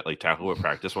threw him in at like tackle at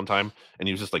practice one time and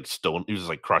he was just like he was just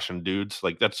like crushing dudes.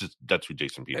 Like that's who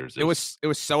Jason Peters is. It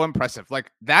was so impressive.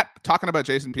 Like that, talking about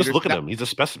Jason Peters. Just look at him. He's a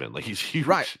specimen. Like he's huge.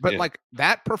 Right. But like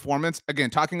that performance, again,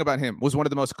 talking about him, was one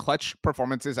of the most clutch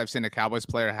performances I've seen a Cowboys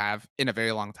player have in a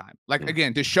very long time. Like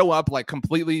again, to show up like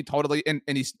completely, totally, and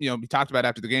he's, he talked about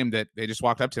after the game that they just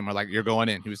walked up to him, were like, "You're going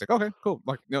in." He was like, "Okay, cool."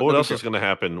 Like, what else is going to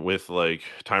happen with like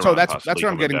Tyron? So that's what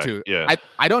I'm getting to. Yeah,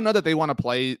 I don't know that they want to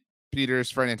play Peters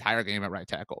for an entire game at right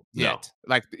tackle yet.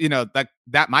 No. Like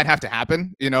that might have to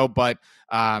happen, but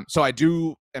so I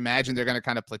do imagine they're going to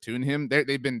kind of platoon him.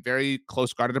 They've been very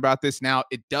close guarded about this. Now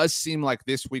it does seem like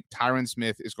this week Tyron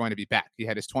Smith is going to be back. He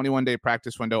had his 21-day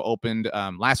practice window opened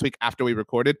last week after we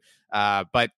recorded,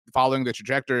 but following the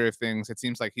trajectory of things, it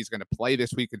seems like he's going to play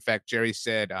this week. In fact, Jerry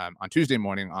said on Tuesday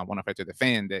morning on 105 to the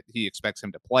Fan that he expects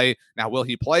him to play. Now, will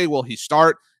he play? Will he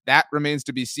start? That remains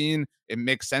to be seen. It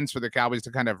makes sense for the Cowboys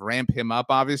to kind of ramp him up,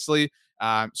 obviously.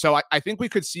 So I think we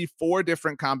could see 4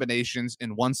 different combinations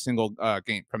in one single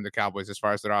game from the Cowboys as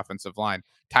far as their offensive line.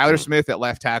 Tyler Smith at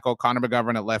left tackle, Connor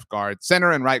McGovern at left guard, center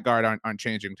and right guard aren't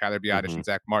changing. Tyler Biadasz and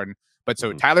Zach Martin. But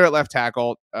so Tyler at left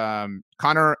tackle,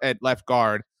 Connor at left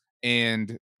guard,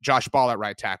 and Josh Ball at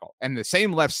right tackle. And the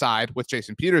same left side with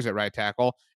Jason Peters at right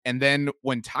tackle. And then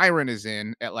when Tyron is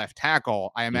in at left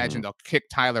tackle, I imagine they'll kick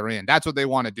Tyler in. That's what they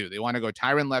want to do. They want to go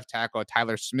Tyron left tackle,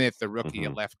 Tyler Smith, the rookie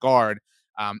at left guard.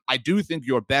 I do think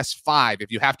your best 5,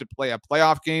 if you have to play a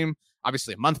playoff game,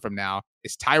 obviously a month from now,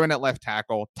 is Tyron at left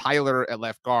tackle, Tyler at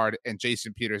left guard, and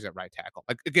Jason Peters at right tackle.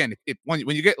 Like again,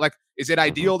 when you get like, is it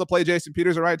ideal to play Jason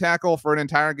Peters at right tackle for an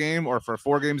entire game or for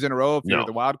 4 games in a row if you're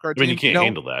the wild card team? I mean, you can't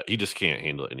handle that. He just can't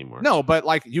handle it anymore. No, but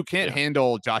like you can't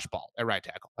handle Josh Ball at right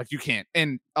tackle. Like you can't.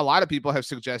 And a lot of people have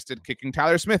suggested kicking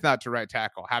Tyler Smith out to right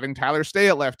tackle, having Tyler stay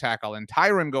at left tackle, and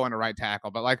Tyron going to right tackle.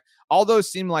 But like all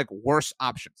those seem like worse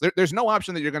options. There's no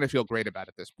option that you're going to feel great about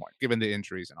at this point, given the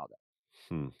injuries and all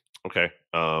that. Okay.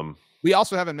 We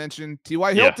also haven't mentioned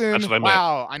T.Y. Hilton. That's what I meant.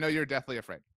 Wow, I know you're deathly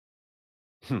afraid.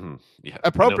 Yeah,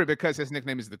 appropriate because his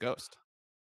nickname is the Ghost.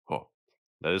 Oh,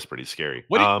 that is pretty scary.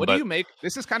 What do you make?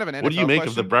 This is kind of an NFL What do you make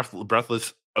question. of the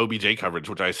breathless OBJ coverage,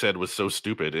 which I said was so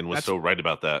stupid and was so right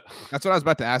about that. That's what I was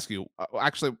about to ask you.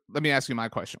 Actually, let me ask you my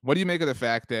question. What do you make of the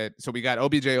fact that we got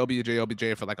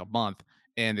OBJ for like a month,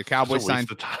 and the Cowboys signed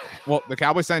the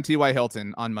Cowboys signed T.Y.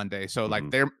 Hilton on Monday. So like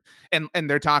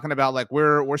they're talking about like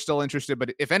we're still interested,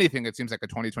 but if anything, it seems like a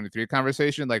 2023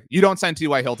 conversation. Like you don't sign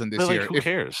T.Y. Hilton this year. Who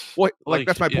cares? What like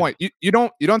that's my point. You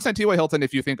don't sign T.Y. Hilton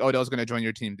if you think Odell's going to join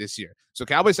your team this year. So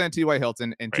Cowboys signed T.Y.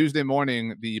 Hilton, and Tuesday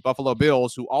morning the Buffalo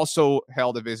Bills, who also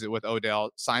held a visit with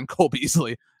Odell, signed Cole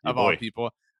Beasley of all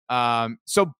people.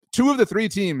 So two of the three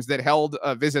teams that held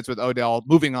visits with Odell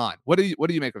moving on. What do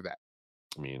you make of that?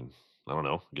 I mean, I don't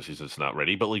know. I guess he's just not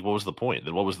ready. But like, what was the point?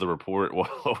 Then what was the report?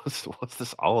 What's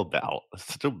this all about? It's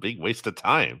such a big waste of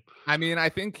time. I mean, I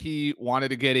think he wanted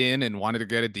to get in and wanted to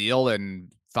get a deal, and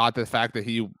thought the fact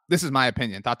that this is my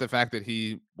opinion, thought the fact that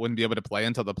he wouldn't be able to play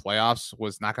until the playoffs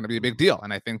was not going to be a big deal.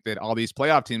 And I think that all these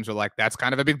playoff teams are like, that's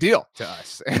kind of a big deal to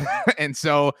us. And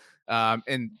so,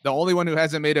 and the only one who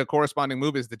hasn't made a corresponding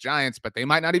move is the Giants, but they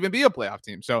might not even be a playoff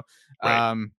team. So,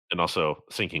 and also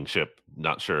sinking ship.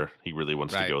 Not sure he really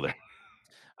wants to go there.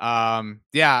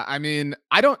 Yeah, I mean,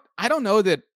 I don't know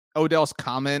that Odell's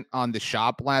comment on the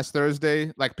shop last Thursday,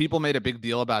 like people made a big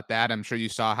deal about that. I'm sure you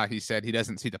saw how he said he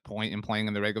doesn't see the point in playing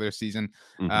in the regular season.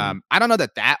 I don't know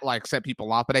that like set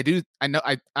people off, but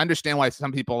I understand why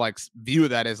some people like view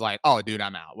that as like, oh dude,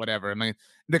 I'm out, whatever. I mean,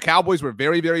 the Cowboys were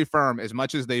very, very firm. As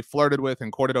much as they flirted with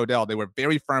and courted Odell, they were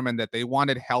very firm in that they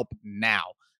wanted help now,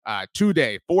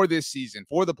 today, for this season,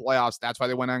 for the playoffs. That's why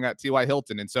they went out and got T.Y.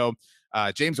 Hilton. And so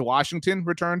James Washington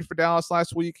returned for Dallas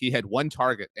last week. He had one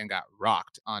target and got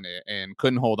rocked on it and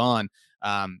couldn't hold on.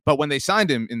 But when they signed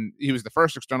him, and he was the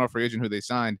first external free agent who they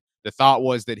signed, the thought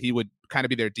was that he would kind of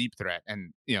be their deep threat.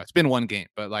 And, it's been one game,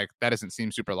 but like that doesn't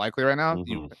seem super likely right now.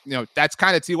 That's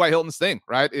kind of T.Y. Hilton's thing,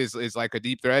 right? Is like a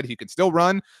deep threat. He can still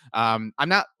run. I'm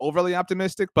not overly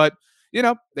optimistic, but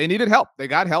they needed help. They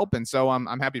got help. And so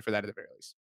I'm happy for that at the very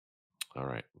least. All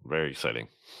right. Very exciting.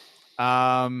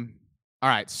 All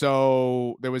right,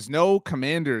 so there was no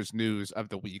Commanders news of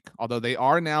the week, although they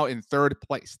are now in third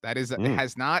place. That is, it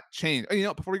has not changed.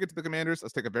 Before we get to the Commanders,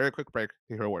 let's take a very quick break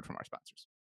to hear a word from our sponsors.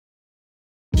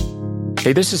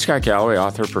 Hey, this is Scott Galloway,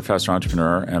 author, professor,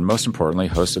 entrepreneur, and most importantly,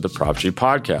 host of the Prop G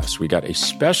podcast. We got a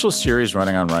special series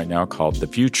running on right now called The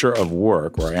Future of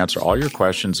Work, where I answer all your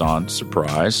questions on,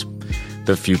 surprise,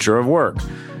 the future of work.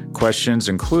 Questions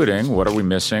including, what are we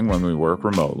missing when we work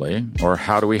remotely? Or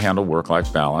how do we handle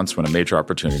work-life balance when a major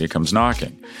opportunity comes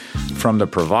knocking? From the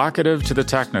provocative to the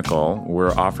technical,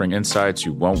 we're offering insights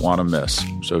you won't want to miss.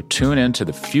 So tune in to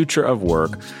The Future of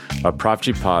Work, a Prop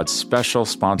G Pod special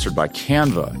sponsored by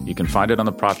Canva. You can find it on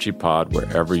the Prop G Pod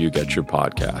wherever you get your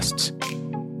podcasts.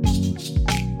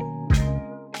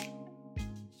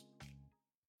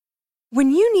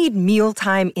 When you need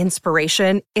mealtime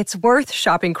inspiration, it's worth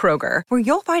shopping Kroger, where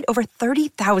you'll find over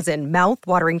 30,000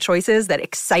 mouth-watering choices that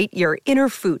excite your inner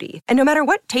foodie. And no matter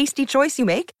what tasty choice you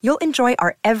make, you'll enjoy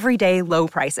our everyday low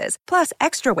prices, plus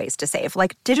extra ways to save,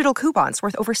 like digital coupons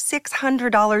worth over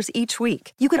 $600 each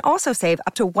week. You can also save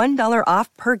up to $1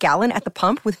 off per gallon at the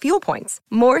pump with fuel points.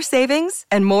 More savings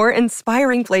and more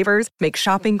inspiring flavors make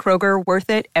shopping Kroger worth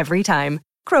it every time.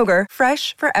 Kroger,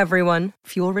 fresh for everyone.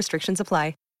 Fuel restrictions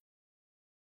apply.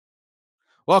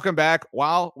 Welcome back.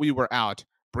 While we were out,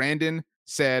 Brandon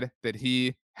said that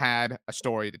he had a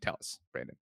story to tell us.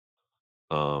 Brandon.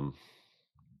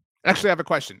 Actually, I have a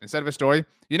question. Instead of a story,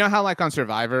 you know how like on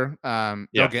Survivor,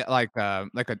 you'll get like a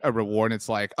reward. And it's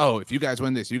like, oh, if you guys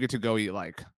win this, you get to go eat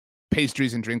like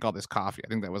pastries and drink all this coffee. I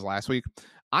think that was last week.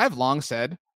 I've long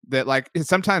said that like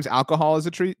sometimes alcohol is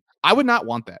a treat. I would not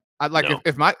want that. I'd like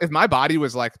if my body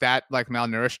was like that, like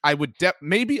malnourished, I would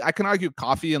maybe I can argue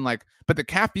coffee and like, but the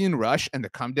caffeine rush and the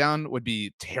come down would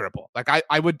be terrible. Like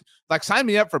I would like sign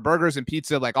me up for burgers and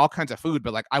pizza, like all kinds of food,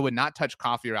 but like I would not touch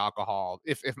coffee or alcohol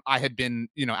if I had been,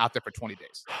 out there for 20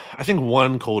 days. I think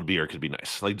one cold beer could be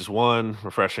nice. Like just one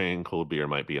refreshing cold beer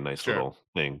might be a nice little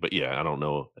thing. But yeah, I don't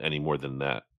know any more than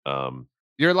that.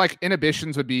 Your like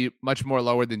inhibitions would be much more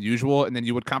lower than usual, and then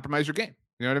you would compromise your game.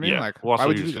 You know what I mean? Yeah. Like, well, also, why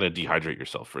would you're you just going to dehydrate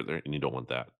yourself further, and you don't want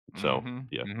that. So,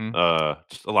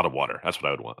 just a lot of water. That's what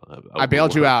I would want. I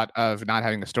bailed you out of not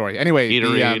having a story. Anyway,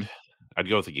 Gatorade. I'd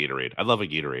go with a Gatorade. I'd love a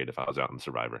Gatorade if I was out in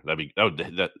Survivor.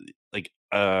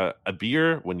 A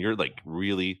beer when you're like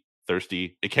really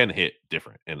thirsty, it can hit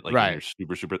different. And like when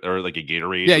you're super, or like a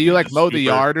Gatorade. Yeah, you like mow the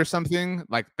yard or something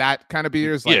like that kind of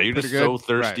beer is like you're just good. So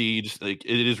thirsty. Right. Just like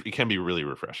it can be really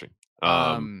refreshing.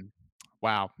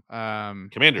 Wow.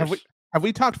 Commanders. Have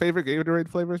we talked favorite Gatorade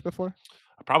flavors before?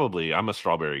 Probably. I'm a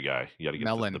strawberry guy. You got to get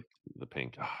melon. The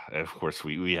pink. Of course,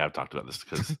 we have talked about this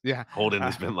because yeah. Holden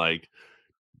has been like,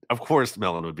 of course,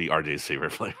 melon would be RJ's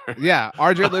favorite flavor. Yeah,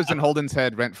 RJ lives in Holden's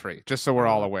Head rent-free, just so we're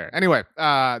all aware. Anyway,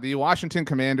 the Washington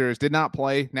Commanders did not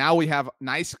play. Now we have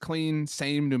nice, clean,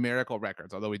 same numerical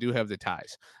records, although we do have the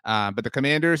ties. But the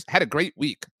Commanders had a great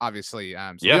week, obviously.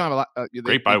 So we don't have a lot,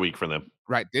 great bye week for them.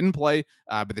 Right, didn't play,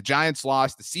 but the Giants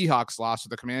lost, the Seahawks lost, so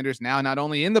the Commanders now not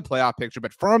only in the playoff picture,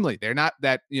 but firmly. They're not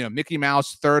that Mickey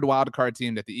Mouse third wild card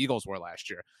team that the Eagles were last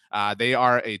year. They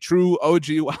are a true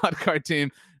OG wild card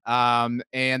team.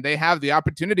 And they have the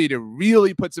opportunity to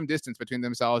really put some distance between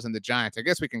themselves and the Giants. I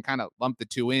guess we can kind of lump the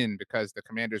two in because the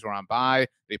Commanders were on bye.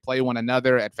 They play one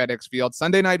another at FedEx Field.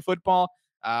 Sunday Night Football.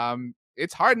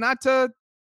 It's hard not to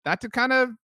kind of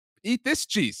eat this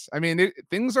cheese. I mean,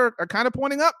 things are kind of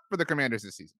pointing up for the Commanders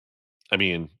this season. I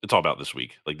mean, it's all about this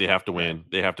week. Like, they have to win.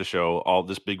 They have to show all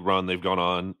this big run they've gone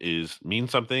on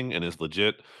means something and is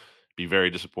legit. Be very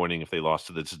disappointing if they lost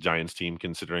to this Giants team,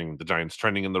 considering the Giants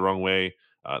trending in the wrong way.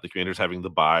 The Commanders having the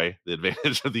bye, the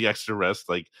advantage of the extra rest,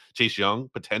 like Chase Young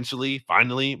potentially,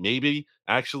 finally, maybe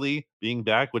actually being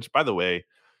back, which, by the way,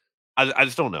 I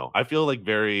just don't know. I feel like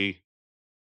very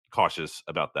cautious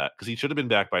about that because he should have been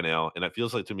back by now. And it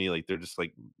feels like to me, like they're just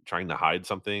like trying to hide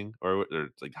something or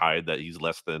like hide that he's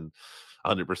less than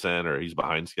 100% or he's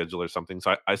behind schedule or something.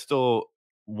 So I still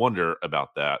wonder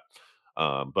about that.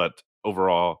 But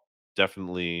overall,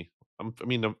 definitely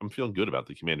I'm feeling good about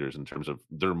the Commanders in terms of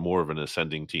they're more of an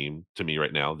ascending team to me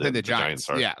right now than the Giants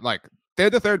are. Yeah, like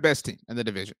they're the third best team in the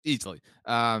division easily.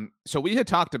 So we had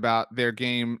talked about their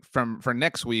game for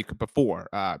next week before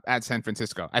at San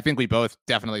Francisco. I think we both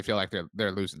definitely feel like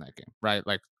they're losing that game, right?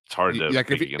 Like it's hard to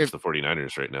pick against the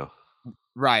 49ers right now.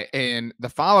 Right. And the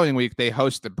following week they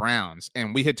host the Browns.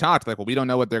 And we had talked like, well, we don't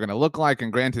know what they're going to look like.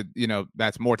 And granted,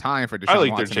 that's more time for Deshaun I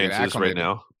like Watson their chances right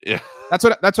now. Yeah. That's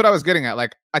what I was getting at.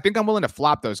 Like, I think I'm willing to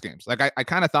flop those games. Like, I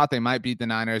kind of thought they might beat the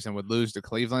Niners and would lose to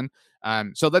Cleveland.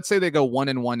 So let's say they go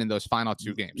 1-1 in those final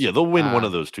two games. Yeah, they'll win one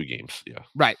of those two games. Yeah.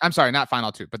 Right. I'm sorry, not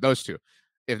final two, but those two.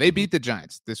 If they beat the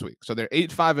Giants this week, so they're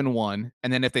 8-5-1,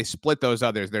 and then if they split those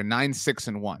others, they're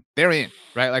 9-6-1. They're in,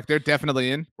 right? Like they're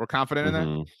definitely in. We're confident in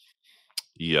that.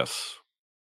 Yes.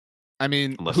 I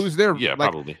mean, who's their? Yeah, like,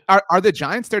 probably. Are the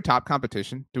Giants their top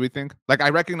competition? Do we think? Like, I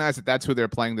recognize that that's who they're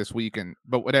playing this week,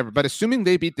 but whatever. But assuming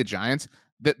they beat the Giants,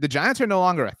 the Giants are no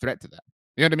longer a threat to them.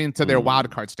 You know what I mean? To their wild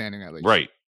card standing at least. Right.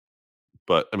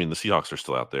 But I mean, the Seahawks are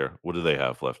still out there. What do they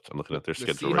have left? I'm looking at their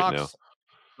schedule right now.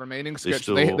 Remaining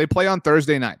schedule. They play on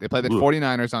Thursday night. They play the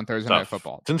 49ers on Thursday Night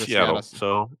Football. It's in Seattle.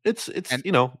 So it's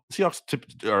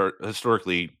Seahawks are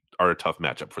historically a tough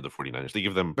matchup for the 49ers. They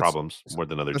give them problems more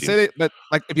than other teams. But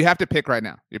like if you have to pick right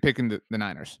now, you're picking the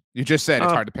Niners. You just said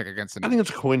it's hard to pick against the Niners. I think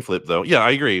it's a coin flip though. Yeah, I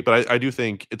agree. But I do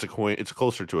think it's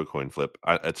closer to a coin flip.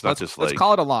 It's not just like let's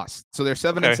call it a loss. So they're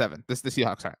 7-7. This the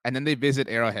Seahawks are. And then they visit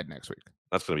Arrowhead next week.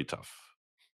 That's gonna be tough.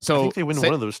 So I think they win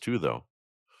one of those two though.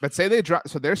 But say they drop,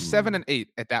 so they're 7-8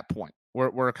 at that point.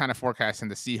 We're kind of forecasting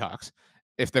the Seahawks.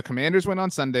 If the Commanders win on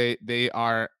Sunday, they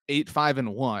are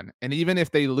 8-5-1, and even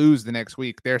if they lose the next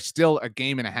week, they're still a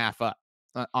game and a half up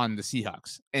on the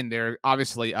Seahawks, and they're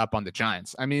obviously up on the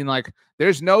Giants. I mean, like,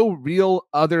 there's no real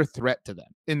other threat to them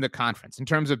in the conference in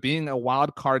terms of being a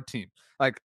wild card team.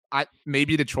 Like,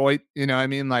 maybe Detroit, you know what I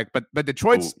mean? Like, but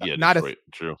Detroit's not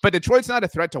true. But Detroit's not a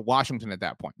threat to Washington at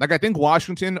that point. Like, I think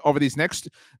Washington over these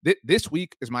this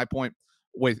week is my point.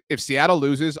 If Seattle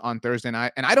loses on Thursday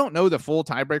night, and I don't know the full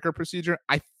tiebreaker procedure,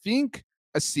 I think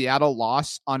a Seattle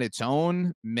loss on its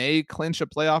own may clinch a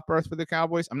playoff berth for the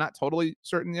Cowboys. I'm not totally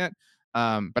certain yet,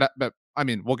 but I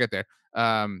mean, we'll get there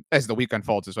as the week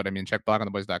unfolds is what I mean. Check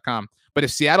blogontheboys.com. But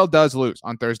if Seattle does lose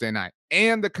on Thursday night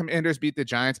and the Commanders beat the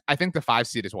Giants, I think the 5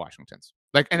 seed is Washington's.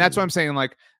 Like, and that's what I'm saying.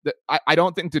 Like, I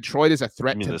don't think Detroit is a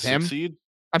threat to them. 6 seed?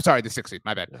 I'm sorry, the 6th seed.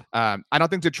 My bad. Yeah. I don't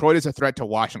think Detroit is a threat to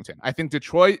Washington. I think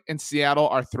Detroit and Seattle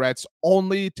are threats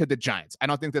only to the Giants. I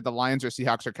don't think that the Lions or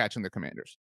Seahawks are catching the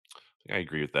Commanders. I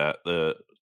agree with that. The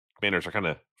Commanders are kind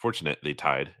of fortunate they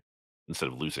tied instead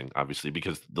of losing, obviously,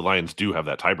 because the Lions do have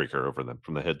that tiebreaker over them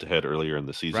from the head-to-head earlier in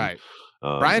the season. Right.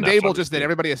 Brian Dable just did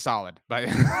everybody a solid. But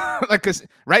like, because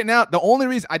right now, the only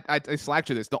reason I slacked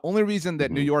you this, the only reason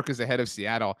that New York is ahead of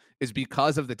Seattle is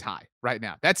because of the tie right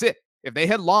now. That's it. If they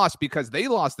had lost because they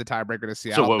lost the tiebreaker to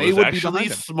Seattle, they would be behind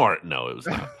them. Smart. No, it was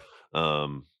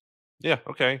not. Yeah,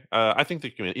 okay. I think the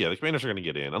Commanders are going to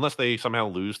get in unless they somehow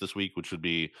lose this week, which would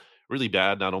be really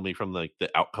bad, not only from like the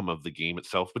outcome of the game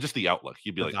itself, but just the outlook.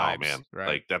 You'd be like, vibes, oh man, right?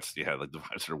 Like that's like the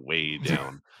vibes are way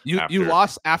down. You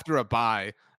lost after a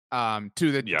bye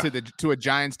to a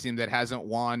Giants team that hasn't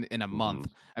won in a month.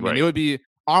 I mean, it would be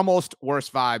almost worse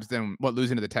vibes than what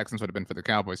losing to the Texans would have been for the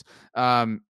Cowboys.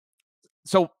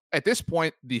 So at this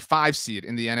point, the 5 seed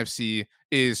in the NFC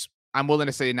is I'm willing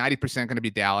to say 90% going to be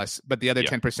Dallas, but the other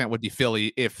 10% would be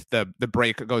Philly if the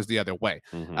break goes the other way.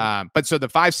 But so the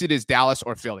 5 seed is Dallas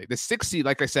or Philly. The 6 seed,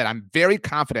 like I said, I'm very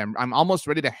confident. I'm almost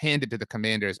ready to hand it to the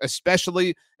Commanders,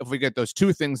 especially if we get those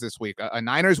 2 things this week: a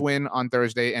Niners win on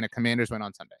Thursday and a Commanders win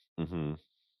on Sunday. And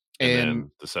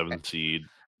then the 7th seed.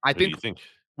 I think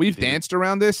we've danced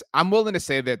around this. I'm willing to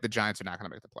say that the Giants are not going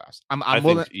to make the playoffs.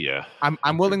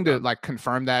 I'm willing to like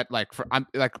confirm that. Like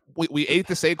we ate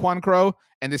the Saquon crow,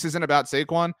 and this isn't about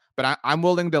Saquon, but I'm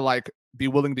willing to like be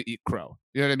willing to eat crow.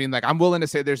 You know what I mean? Like I'm willing to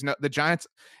say there's no the Giants,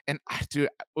 and dude,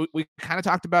 we kind of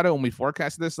talked about it when we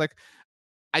forecasted this. Like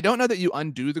I don't know that you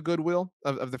undo the goodwill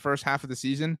of the first half of the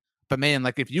season, but man,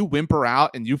 like if you whimper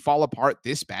out and you fall apart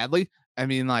this badly, I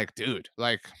mean, like dude,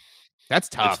 like. That's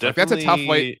tough. Like, that's a tough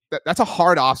way. That's a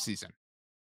hard offseason.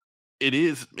 It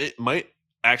is. It might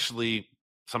actually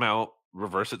somehow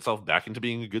reverse itself back into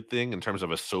being a good thing in terms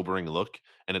of a sobering look.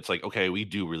 And it's like, okay, we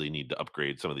do really need to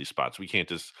upgrade some of these spots. We can't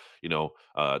just,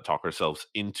 talk ourselves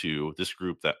into this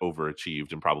group that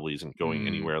overachieved and probably isn't going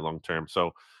anywhere long term.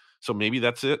 So maybe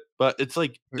that's it. But it's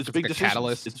like it's big decisions.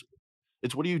 Catalyst.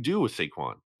 It's what do you do with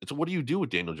Saquon? It's what do you do with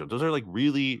Daniel Jones? Those are like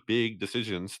really big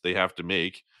decisions they have to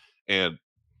make, and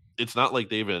it's not like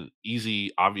they have an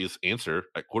easy, obvious answer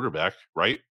at quarterback,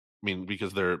 right? I mean,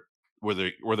 because where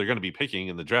they're going to be picking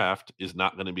in the draft is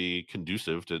not going to be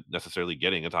conducive to necessarily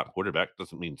getting a top quarterback.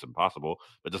 Doesn't mean it's impossible,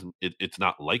 but it's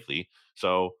not likely.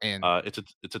 So it's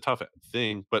a tough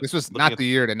thing. But this was not the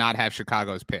year to not have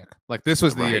Chicago's pick. Like this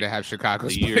was the year to have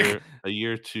Chicago's pick. A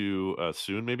year too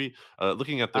soon, maybe.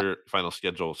 Looking at their final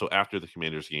schedule, so after the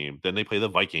Commanders game, then they play the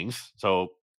Vikings.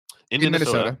 So in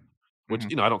Minnesota. Which,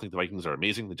 I don't think the Vikings are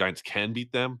amazing. The Giants can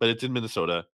beat them, but it's in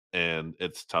Minnesota and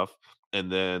it's tough.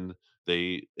 And then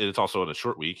it's also on a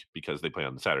short week because they play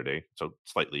on Saturday. So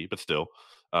slightly, but still.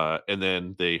 And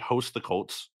then they host the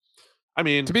Colts. I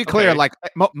mean, to be clear, like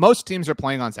most teams are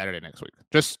playing on Saturday next week.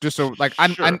 Just so like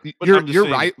you're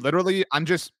right. Literally, I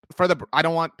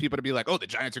don't want people to be like, oh, the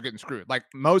Giants are getting screwed. Like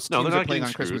most teams are playing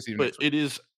on Christmas Eve. But it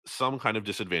is some kind of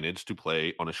disadvantage to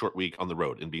play on a short week on the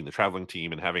road and being the traveling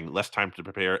team and having less time to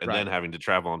prepare and then having to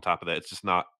travel on top of that. It's just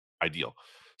not ideal.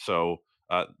 So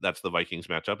that's the Vikings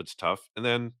matchup. It's tough. And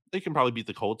then they can probably beat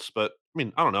the Colts, but I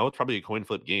mean, I don't know. It's probably a coin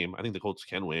flip game. I think the Colts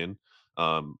can win,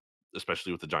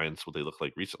 especially with the Giants, what they look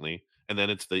like recently. And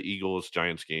then it's the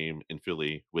Eagles-Giants game in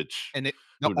Philly, which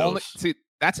who knows?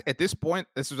 That's at this point,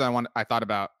 this is what I thought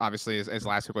about, obviously, as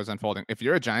last week was unfolding. If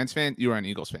you're a Giants fan, you are an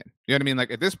Eagles fan. You know what I mean?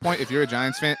 Like at this point, if you're a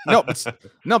Giants fan, but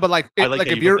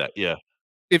if you're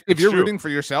if you're rooting for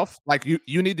yourself, like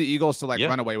you need the Eagles to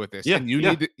run away with this. And you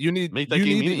need the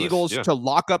Eagles to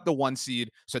lock up the 1 seed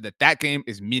so that game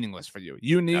is meaningless for you.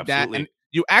 You need that. And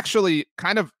you actually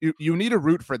you need to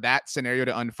root for that scenario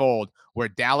to unfold where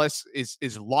Dallas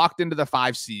is locked into the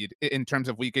 5 seed in terms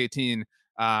of week 18.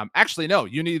 Actually, no,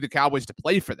 you need the Cowboys to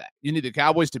play for that. You need the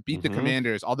Cowboys to beat the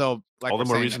Commanders, although all the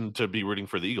more reason to be rooting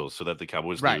for the Eagles so that the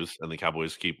Cowboys lose and the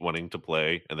Cowboys keep wanting to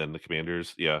play. And then the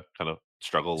Commanders, kind of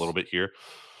struggle a little bit here.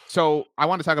 So I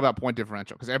want to talk about point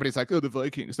differential because everybody's like, oh, the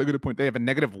Vikings, they're going to point. They have a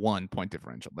 -1 point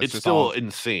differential. It's still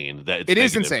insane that it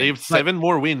is insane. They have 7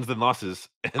 more wins than losses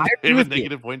and they have a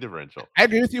negative point differential. I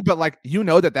agree with you, but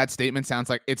that statement sounds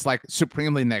like it's like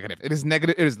supremely negative. It is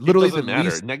negative. It is literally the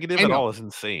least negative at all is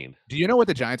insane. Do you know what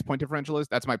the Giants point differential is?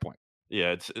 That's my point.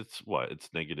 Yeah, it's what? It's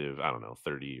negative, I don't know,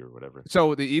 30 or whatever.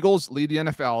 So the Eagles lead the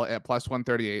NFL at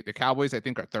 +138. The Cowboys, I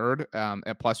think, are third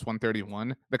at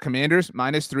 +131. The Commanders,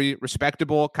 -3,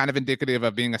 respectable, kind of indicative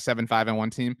of being a 7-5-1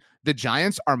 team. The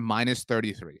Giants are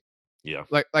 -33. Yeah.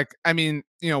 Like I mean,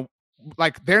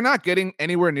 like they're not getting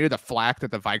anywhere near the flack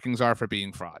that the Vikings are for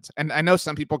being frauds. And I know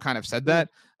some people kind of said that.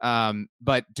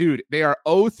 But dude, they are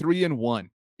 0-3-1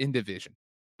 in division.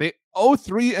 They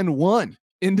 0-3-1.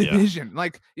 In division,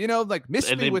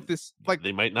 miss me with this. Like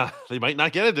they might not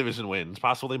get a division win. It's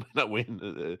possible they might not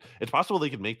win. It's possible they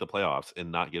could make the playoffs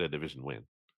and not get a division win.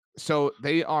 So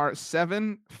they are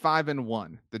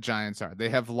 7-5-1. The Giants are. They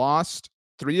have lost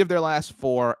 3 of their last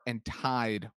 4 and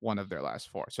tied 1 of their last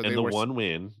 4. So one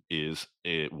win is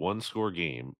a 1-score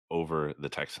game over the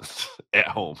Texans at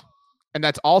home, and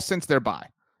that's all since their bye.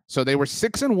 So they were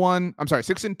 6-1. I'm sorry,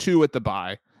 6-2 at the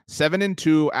bye.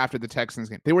 7-2 after the Texans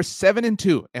game. They were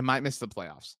 7-2 and might miss the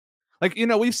playoffs. Like,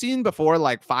 we've seen before,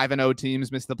 like 5-0 teams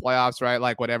miss the playoffs, right?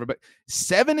 Like whatever, but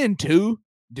 7-2,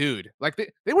 dude, like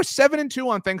they were 7-2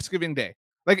 on Thanksgiving Day.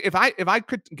 Like if I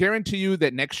could guarantee you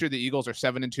that next year the Eagles are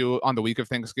 7-2 on the week of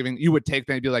Thanksgiving, you would take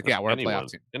that and be like, yeah, we're a playoff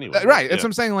team. Anyway, right. That's what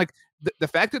I'm saying. Like the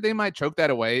fact that they might choke that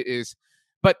away is,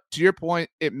 but to your point,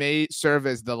 it may serve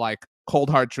as the like cold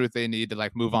hard truth they need to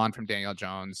like move on from Daniel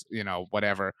Jones,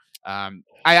 whatever. I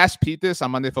asked Pete this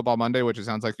on Monday Football Monday, which it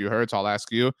sounds like you heard, so I'll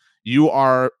ask you. You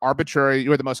are arbitrary.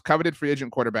 You are the most coveted free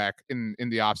agent quarterback in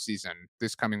the offseason,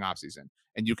 this coming offseason.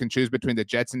 And you can choose between the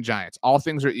Jets and Giants. All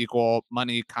things are equal,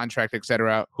 money, contract,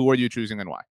 etc. Who are you choosing and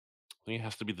why? I think it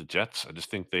has to be the Jets. I just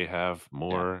think they have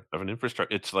more of an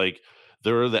infrastructure. It's like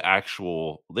they're the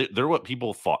actual they're what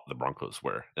people thought the Broncos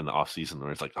were in the offseason,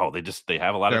 where it's like, oh, they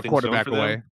have a lot They're of a things going quarterback for them.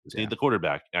 away. Just need the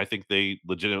quarterback. I think they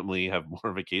legitimately have more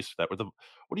of a case for that.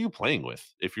 What are you playing with?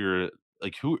 If you're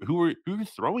like who are you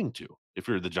throwing to if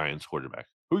you're the Giants quarterback?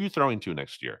 Who are you throwing to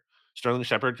next year? Sterling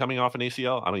Shepard coming off an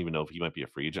ACL? I don't even know if he might be a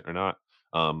free agent or not.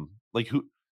 Like who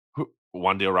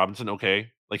Wandale Robinson,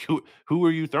 okay. Like who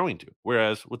are you throwing to?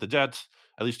 Whereas with the Jets,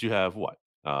 at least you have what?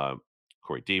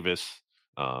 Corey Davis,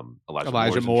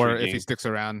 Elijah Moore, if he intriguing. sticks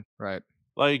around, right?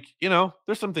 Like,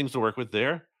 there's some things to work with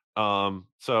there.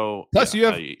 So Plus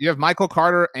yeah, you have Michael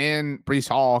Carter and Breece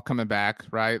Hall coming back,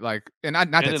 right? Like, and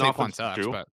not that Saquon sucks,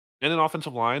 true. but And an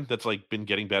offensive line that's like been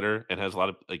getting better and has a lot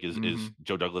of like is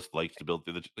Joe Douglas likes to build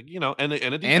through the and a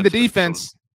defense and the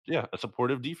defense. Yeah, a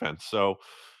supportive defense. So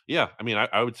yeah, I mean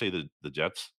I would say the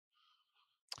Jets.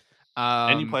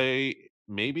 And you play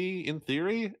maybe in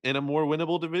theory in a more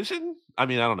winnable division. I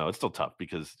mean, I don't know. It's still tough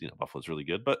because Buffalo's really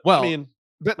good, but I mean,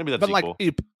 maybe that's equal.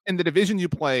 Like in the division you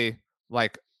play,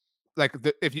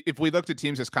 if we looked at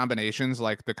teams as combinations,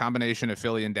 like the combination of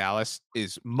Philly and Dallas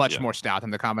is much more stout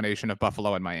than the combination of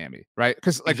Buffalo and Miami, right?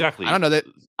 Because like exactly. I don't know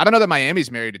that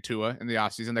Miami's married to Tua in the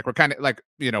offseason. Like we're kind of like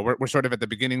we're sort of at the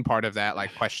beginning part of that,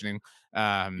 like questioning.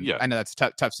 I know that's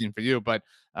tough scene for you, but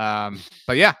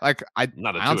yeah, like I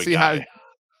don't see how.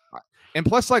 And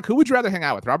plus, like, who would you rather hang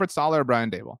out with, Robert Saleh or Brian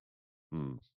Daboll?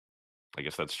 I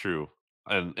guess that's true.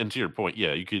 And to your point,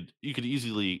 yeah, you could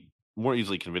more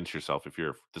easily convince yourself if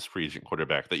you're this free agent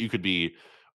quarterback that you could be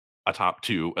a top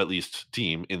 2 at least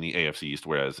team in the AFC East,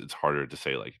 whereas it's harder to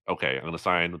say like, okay, I'm going to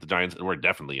sign with the Giants and we're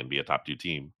definitely going to be a top 2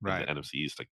 team in the NFC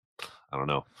East. Like, I don't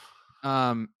know.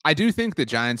 I do think the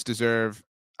Giants deserve.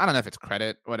 I don't know if it's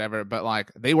credit, whatever, but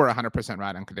like they were 100%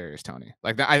 right on Kadarius Toney.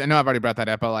 Like I know I've already brought that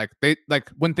up, but like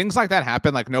when things like that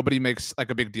happen, like nobody makes like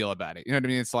a big deal about it. You know what I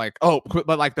mean? It's like, oh,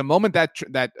 but like the moment that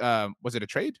was it a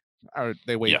trade or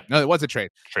they waited? Yeah. No, it was a trade.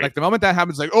 Like the moment that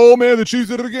happens, like, oh man, the Chiefs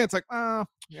did it again. It's like,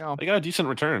 they got a decent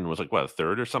return. It was like what, a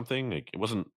third or something? Like it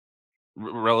wasn't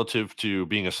relative to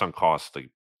being a sunk cost. They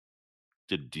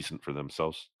did decent for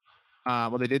themselves.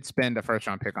 Well, they did spend a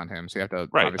first-round pick on him, so you have to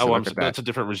obviously look at that. That's a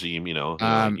different regime,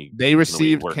 they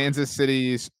received Kansas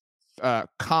City's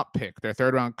comp pick, their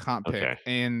third-round comp pick,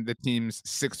 and the team's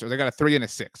 6th. They got a 3 and a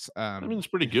 6. I mean, it's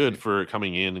pretty good for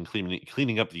coming in and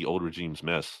cleaning up the old regime's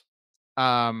mess.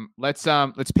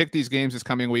 Let's pick these games this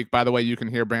coming week. By the way, you can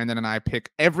hear Brandon and I pick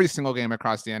every single game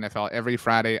across the NFL every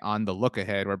Friday on the Look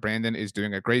Ahead, where Brandon is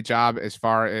doing a great job as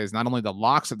far as not only the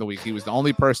locks of the week. He was the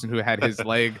only person who had his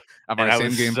leg of our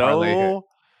same game parlay hit.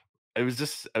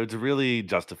 It really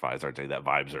justifies, RJ, that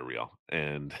vibes are real,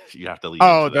 and you have to leave.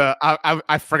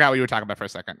 I forgot what you were talking about for a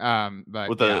second. But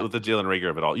with the Jalen Reagor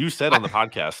of it all, you said on the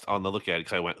podcast on the Look At It,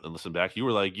 because I went and listened back. You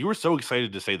were like, you were so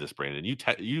excited to say this, Brandon.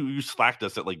 You slacked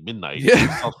us at like midnight.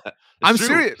 Yeah, I'm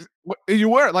serious. You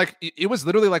were like, it was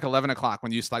literally like 11 o'clock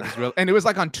when you slacked this real, and it was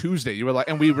like on Tuesday. You were like,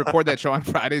 and we record that show on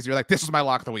Fridays. You're like, this is my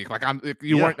lock of the week. Like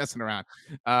you weren't messing around.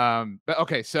 But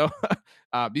okay, so.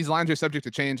 These lines are subject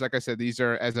to change. Like I said, these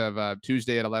are as of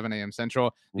Tuesday at 11 a.m.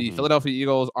 Central. The Philadelphia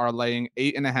Eagles are laying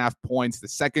 8.5 points, the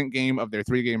second game of their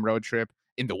 3-game road trip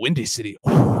in the Windy City.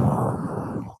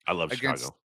 I love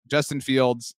Chicago. Justin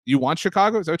Fields. You want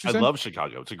Chicago? Is that what you're saying? I love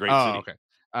Chicago. It's a great city. Okay.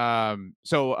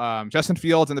 So Justin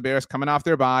Fields and the Bears coming off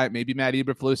their bye. Maybe Matt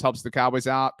Eberflus helps the Cowboys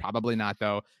out. Probably not,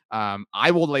 though.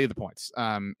 I will lay the points.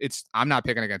 I'm not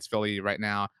picking against Philly right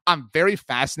now. I'm very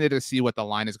fascinated to see what the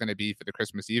line is going to be for the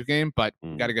Christmas Eve game, but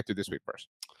we got to get through this week first.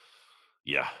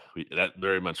 Yeah, that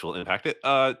very much will impact it.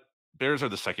 Bears are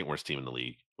the second worst team in the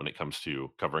league when it comes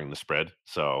to covering the spread.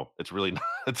 So it's really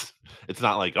not, it's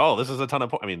not like, oh, this is a ton of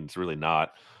points. I mean, it's really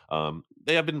not.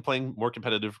 They have been playing more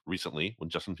competitive recently when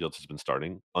Justin Fields has been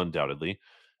starting, undoubtedly,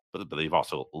 but they've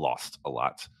also lost a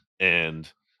lot.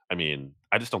 And I mean,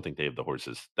 I just don't think they have the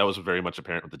horses. That was very much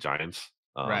apparent with the Giants.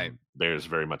 Right. Bears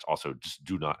very much also just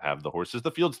do not have the horses.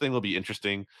 The Fields thing will be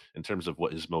interesting in terms of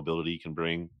what his mobility can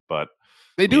bring, but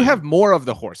they do have more of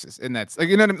the horses, and that's like,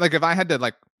 you know what I mean? Like if I had to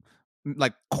like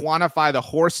quantify the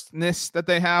horseness that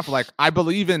they have, like I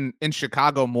believe in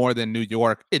Chicago more than New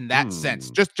York in that sense,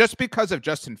 just because of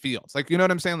Justin Fields. Like, you know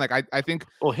what I'm saying? Like I think,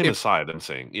 well, him aside, I'm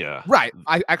saying, yeah, right.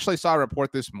 I actually saw a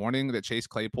report this morning that Chase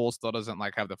Claypool still doesn't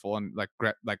like have the full and like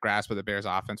grasp of the Bears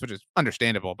offense, which is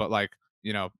understandable, but like,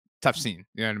 you know, tough scene.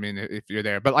 You know what I mean? If you're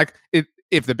there, but like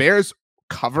if the Bears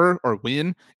cover or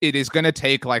win, it is going to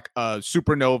take like a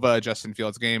supernova Justin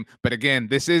Fields game. But again,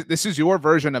 this is your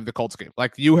version of the Colts game.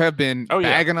 Like you have been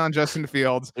bagging on Justin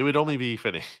Fields. It would only be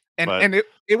fitting. And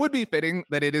it would be fitting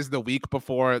that it is the week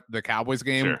before the Cowboys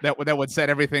game that would set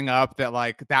everything up,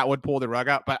 that would pull the rug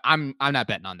out. But I'm not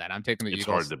betting on that. I'm taking the Eagles. It's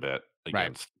hard to bet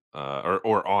against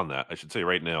or on that, I should say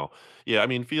right now. Yeah, I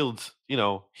mean Fields, he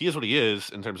is what he is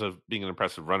in terms of being an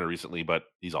impressive runner recently, but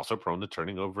he's also prone to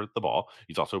turning over the ball.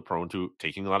 He's also prone to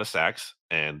taking a lot of sacks,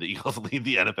 and the Eagles lead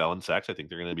the NFL in sacks. I think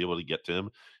they're going to be able to get to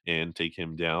him and take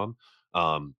him down.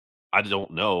 I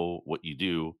don't know what you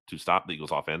do to stop the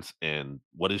Eagles offense, and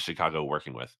what is Chicago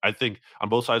working with? I think on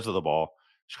both sides of the ball,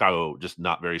 Chicago just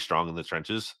not very strong in the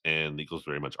trenches, and the Eagles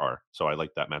very much are. So I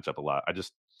like that matchup a lot. I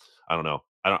don't know.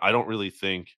 I don't really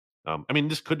think. I mean,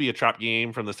 this could be a trap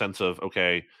game from the sense of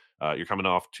okay, you're coming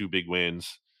off 2 big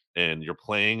wins, and you're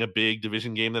playing a big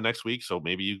division game the next week, so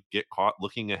maybe you get caught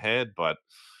looking ahead. But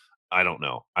I don't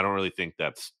know. I don't really think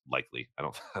that's likely. I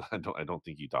don't. I don't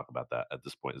think you talk about that at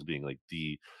this point as being like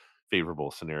the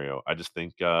favorable scenario. I just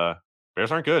think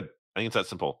Bears aren't good. I think it's that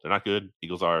simple. They're not good.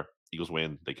 Eagles are. Eagles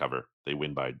win. They cover. They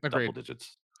win by double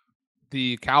digits.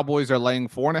 The Cowboys are laying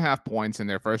 4.5 points in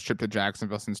their first trip to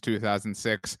Jacksonville since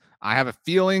 2006. I have a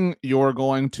feeling you're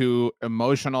going to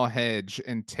emotional hedge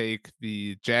and take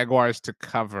the Jaguars to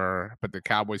cover, but the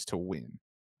Cowboys to win.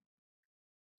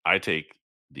 I take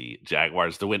the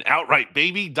Jaguars to win outright,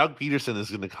 baby. Doug Peterson is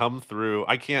going to come through.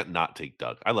 I can't not take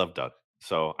Doug. I love Doug,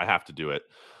 so I have to do it.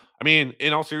 I mean,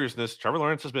 in all seriousness, Trevor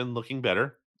Lawrence has been looking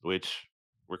better, which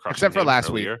we're except for last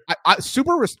week.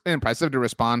 Super impressive to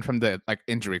respond from the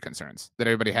injury concerns that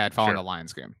everybody had following the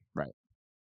Lions game. Right.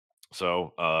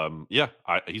 So,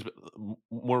 he's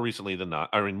more recently than not.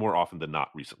 I mean, more often than not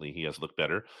recently, he has looked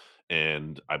better,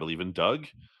 and I believe in Doug.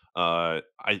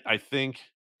 I think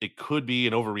it could be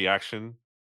an overreaction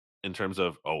in terms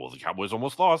of, the Cowboys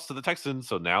almost lost to the Texans,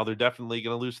 so now they're definitely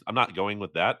going to lose. I'm not going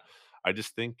with that. I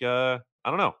just think, I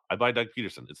don't know. I buy Doug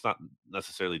Peterson. It's not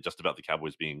necessarily just about the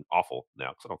Cowboys being awful now,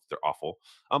 because I don't think they're awful.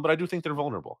 But I do think they're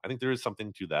vulnerable. I think there is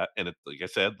something to that. And like I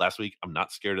said last week, I'm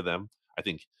not scared of them. I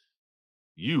think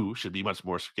you should be much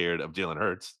more scared of Jalen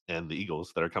Hurts and the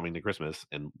Eagles that are coming to Christmas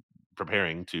and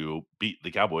preparing to beat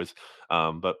the Cowboys.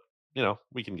 But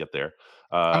we can get there.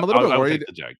 I'm a little bit worried.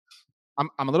 The Jags. I'm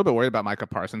a little bit worried about Micah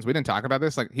Parsons. We didn't talk about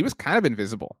this. He was kind of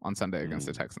invisible on Sunday against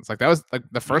the Texans. That was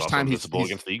the first time he's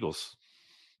against the Eagles.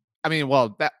 I mean,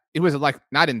 that it was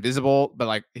not invisible,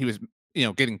 but he was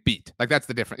getting beat. That's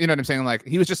the difference. You know what I'm saying?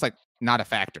 He was just not a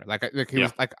factor. He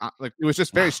was it was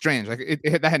just very strange.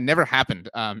 That had never happened.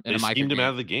 They schemed him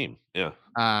out of the game. Yeah.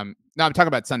 No, I'm talking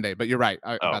about Sunday, but you're right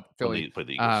about Philly.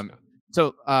 The Eagles,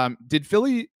 So, did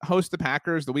Philly host the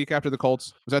Packers the week after the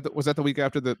Colts? Was that the week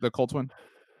after the Colts win?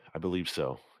 I believe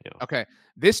so. Yeah. Okay.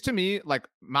 This to me,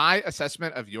 my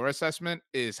assessment of your assessment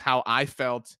is how I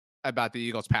felt about the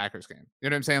Eagles Packers game. You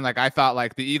know what I'm saying? I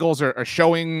thought the Eagles are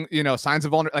showing, signs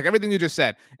of vulnerability, everything you just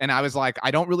said. And I was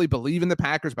I don't really believe in the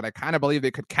Packers, but I kind of believe they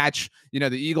could catch, the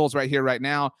Eagles right here, right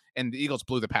now. And the Eagles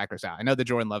blew the Packers out. I know the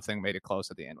Jordan Love thing made it close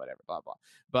at the end, whatever, blah, blah.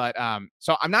 But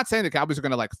so I'm not saying the Cowboys are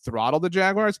going to throttle the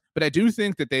Jaguars, but I do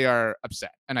think that they are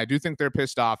upset. And I do think they're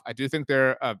pissed off. I do think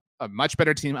they're a much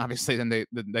better team, obviously, than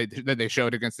they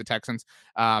showed against the Texans.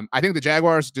 I think the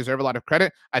Jaguars deserve a lot of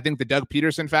credit. I think the Doug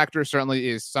Peterson factor certainly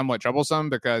is somewhat troublesome,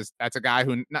 because that's a guy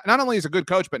who not only is a good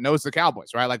coach, but knows the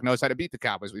Cowboys, right? Knows how to beat the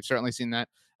Cowboys. We've certainly seen that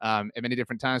at many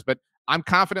different times. But I'm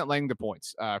confident laying the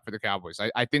points for the Cowboys.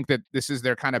 I think that this is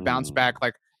their kind of bounce back.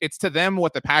 It's to them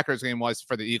what the Packers game was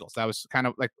for the Eagles. That was kind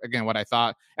of again, what I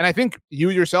thought. And I think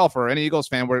you yourself or any Eagles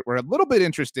fan were a little bit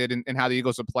interested in how the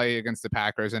Eagles would play against the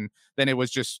Packers. And then it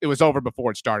was over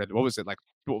before it started. What was it?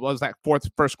 What was that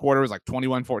first quarter? It was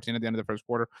 21-14 at the end of the first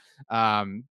quarter.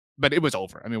 But it was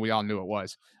over. I mean, we all knew it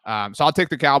was. So I'll take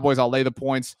the Cowboys. I'll lay the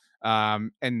points.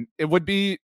 And it would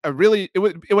be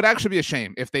it would actually be a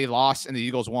shame if they lost and the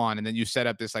Eagles won, and then you set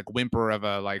up this whimper of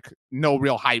a no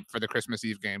real hype for the Christmas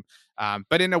Eve game.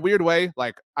 But in a weird way,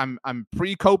 I'm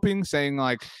pre-coping, saying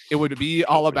it would be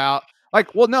all about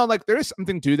there is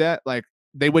something to that.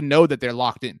 They would know that they're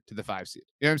locked in to the 5 seed.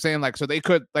 You know what I'm saying? So they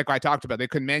could, I talked about, they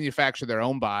could manufacture their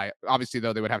own bye. Obviously,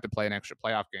 though, they would have to play an extra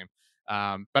playoff game.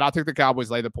 But I'll take the Cowboys,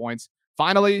 lay the points.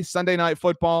 Finally, Sunday Night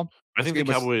Football. I think the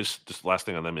Cowboys, just last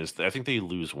thing on them is I think they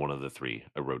lose one of the 3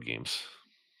 road games.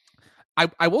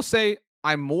 I will say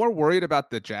I'm more worried about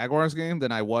the Jaguars game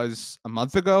than I was a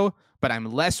month ago, but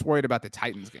I'm less worried about the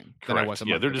Titans game than I was a month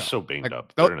ago. Yeah, they're just so banged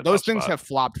up. Those things have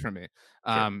flopped for me.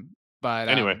 Sure. But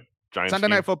anyway, Giants Sunday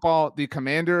Night Football, the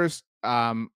Commanders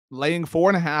laying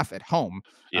 4.5 at home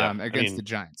against the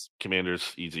Giants.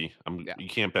 Commanders easy. You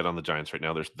can't bet on the Giants right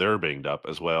now. They're banged up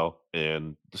as well,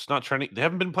 and it's not trending. They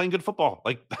haven't been playing good football.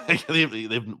 Like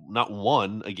they've not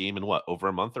won a game in over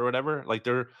a month or whatever. Like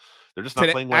they're just not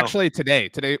playing well. Actually, today,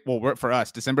 well, for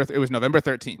us, it was November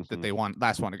 13th that they won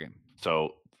a game.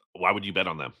 So why would you bet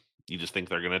on them? You just think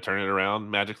they're going to turn it around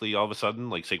magically all of a sudden?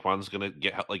 Like Saquon's going to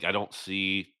get I don't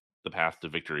see the path to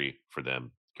victory for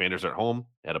them. Commanders are at home.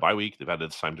 They had a bye week. They've had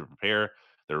this time to prepare.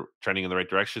 They're trending in the right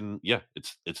direction. Yeah,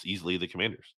 it's easily the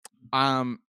Commanders.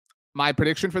 My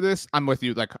prediction for this, I'm with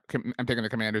you. Like I'm taking the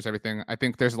Commanders. Everything. I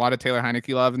think there's a lot of Taylor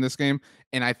Heineke love in this game,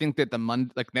 and I think that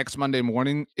next Monday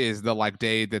morning is the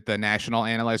day that the national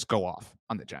analysts go off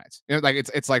on the Giants.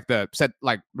 It's like the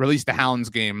release the hounds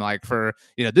game. Like for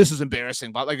this is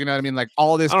embarrassing, but you know what I mean. Like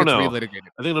all this gets relitigated.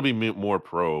 I think it'll be more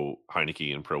pro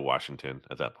Heineke and pro Washington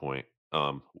at that point.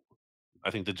 I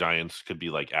think the Giants could be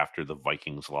after the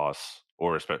Vikings loss,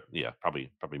 or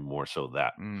probably more so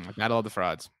that. Battle of the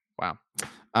frauds. Wow.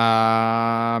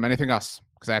 Anything else?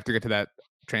 Because I have to get to that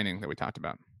training that we talked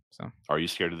about. So, are you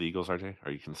scared of the Eagles, RJ?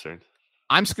 Are you concerned?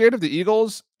 I'm scared of the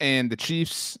Eagles and the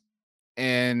Chiefs,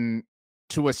 and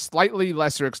to a slightly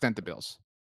lesser extent, the Bills.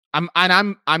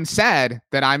 I'm sad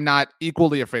that I'm not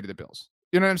equally afraid of the Bills.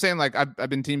 You know what I'm saying? Like I've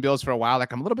been Team Bills for a while.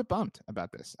 Like I'm a little bit bummed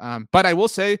about this. But I will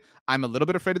say I'm a little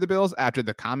bit afraid of the Bills after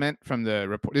the comment from the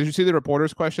report. Did you see the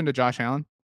reporter's question to Josh Allen?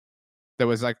 There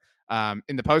was in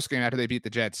the post game after they beat the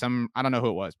Jets, I don't know who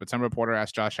it was, but some reporter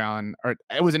asked Josh Allen, or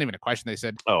it wasn't even a question. They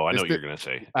said, "Oh, I know what you're gonna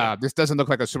say. This doesn't look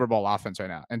like a Super Bowl offense right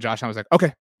now." And Josh Allen was like,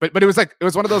 "Okay," but it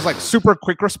was one of those super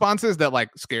quick responses that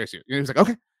scares you. And he was like,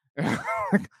 "Okay."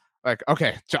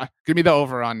 Okay, give me the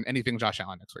over on anything Josh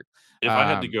Allen next week. If I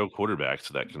had to go quarterbacks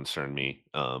that concern me,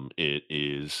 it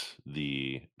is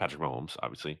the Patrick Mahomes,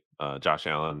 obviously, Josh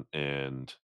Allen,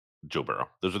 and Joe Burrow.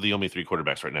 Those are the only three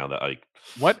quarterbacks right now that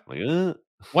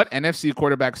What NFC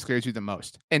quarterback scares you the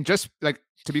most? And just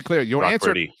to be clear, your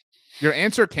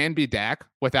answer can be Dak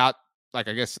without I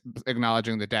guess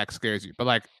acknowledging that Dak scares you.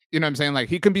 But you know what I'm saying?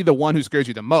 He can be the one who scares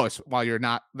you the most while you're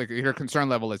not your concern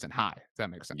level isn't high. If that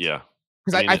makes sense. Yeah.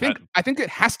 Because I think it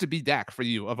has to be Dak for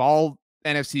you of all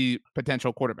NFC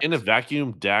potential quarterbacks. In a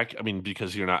vacuum, Dak,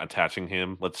 because you're not attaching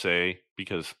him, let's say,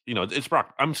 because, it's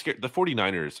Brock. I'm scared. The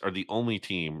 49ers are the only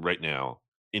team right now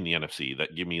in the NFC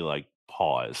that give me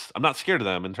pause. I'm not scared of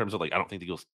them in terms of I don't think the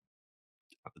Eagles,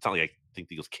 it's not like I think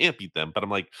the Eagles can't beat them, but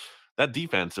I'm that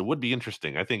defense, it would be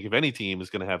interesting. I think if any team is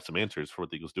going to have some answers for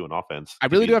what the Eagles do in offense. I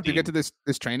really do have to get to this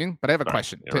training, but I have a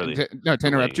question. To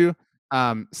interrupt you.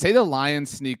 Say the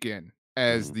Lions sneak in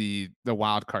as the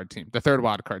wild card team, the third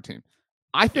wild card team.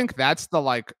 I think that's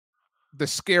the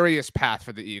scariest path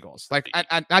for the Eagles.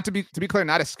 Not to be clear,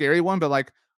 not a scary one, but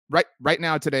right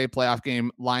now today, playoff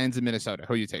game, Lions in Minnesota.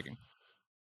 Who are you taking?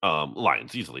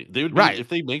 Lions easily. They would be if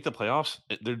they make the playoffs.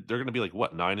 They're going to be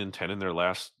 9-10 in their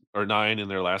last, or 9 in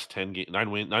their last 10 games.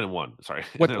 9-1. Sorry,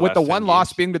 with the one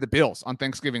loss being to the Bills on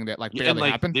Thanksgiving that barely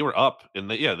happened. They were up,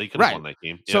 and they could have won that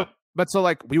game. Yeah.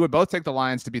 So we would both take the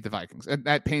Lions to beat the Vikings. And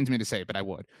that pains me to say, but I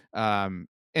would.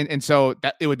 And so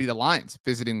that it would be the Lions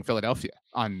visiting Philadelphia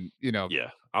on, Yeah,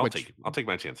 I'll take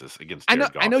my chances against.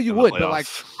 I know you would, but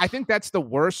I think that's the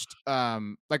worst.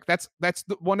 That's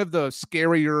one of the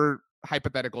scarier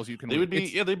hypotheticals you can. They would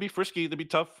be they'd be frisky. They'd be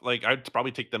tough. I'd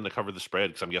probably take them to cover the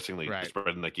spread because I'm guessing the spread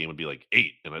in that game would be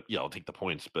 8, and I'll take the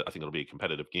points, but I think it'll be a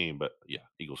competitive game. But yeah,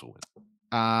 Eagles will win.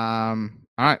 All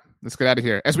right, let's get out of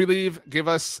here. As we leave, give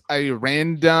us a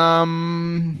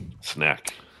random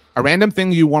snack, a random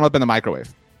thing you warm up in the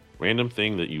microwave. Random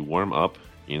thing that you warm up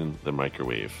in the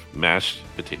microwave: mashed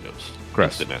potatoes.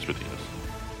 Gross. Mashed potatoes.